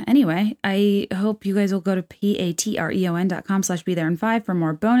 yeah, anyway, I hope you guys will go to patreon.com/BeThereIn5 for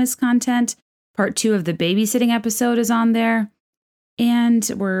more bonus content. Part 2 of the babysitting episode is on there.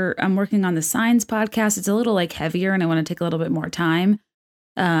 And I'm working on the Signs podcast. It's a little like heavier and I want to take a little bit more time.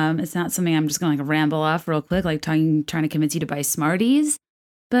 It's not something I'm just going to like ramble off real quick, like trying to convince you to buy Smarties.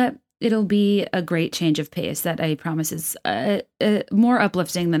 But it'll be a great change of pace that I promise is more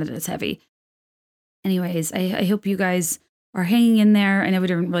uplifting than it is heavy. Anyways, I hope you guys are hanging in there. I know we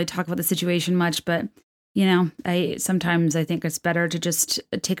didn't really talk about the situation much, but you know, sometimes I think it's better to just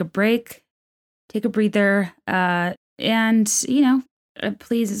take a break, take a breather, and you know,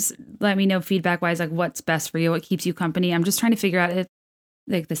 please let me know feedback wise, like what's best for you, what keeps you company. I'm just trying to figure out if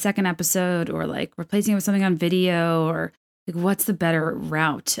like the second episode or like replacing it with something on video or like what's the better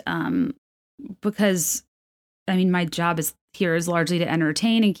route. Because my job is largely to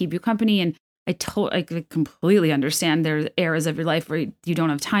entertain and keep you company. And I completely understand there's eras of your life where you don't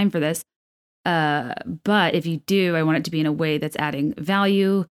have time for this. But if you do, I want it to be in a way that's adding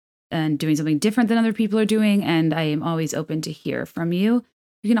value and doing something different than other people are doing. And I am always open to hear from you.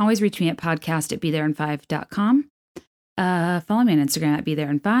 You can always reach me at podcast@BeThereIn5.com. Follow me on Instagram at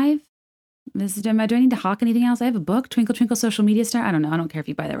BeThereIn5. Do I need to hawk anything else? I have a book, Twinkle Twinkle Social Media Star. I don't know. I don't care if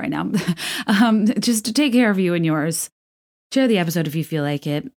you buy that right now. Just to take care of you and yours. Share the episode if you feel like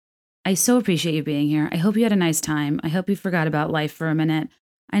it. I so appreciate you being here. I hope you had a nice time. I hope you forgot about life for a minute.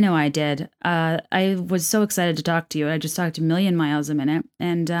 I know I did. I was so excited to talk to you. I just talked a million miles a minute,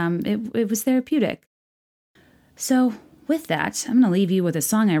 and it was therapeutic. So with that, I'm going to leave you with a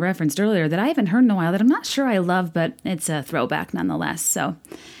song I referenced earlier that I haven't heard in a while that I'm not sure I love, but it's a throwback nonetheless. So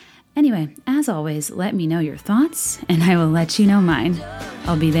anyway, as always, let me know your thoughts, and I will let you know mine.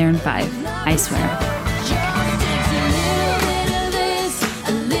 I'll be there in 5, I swear.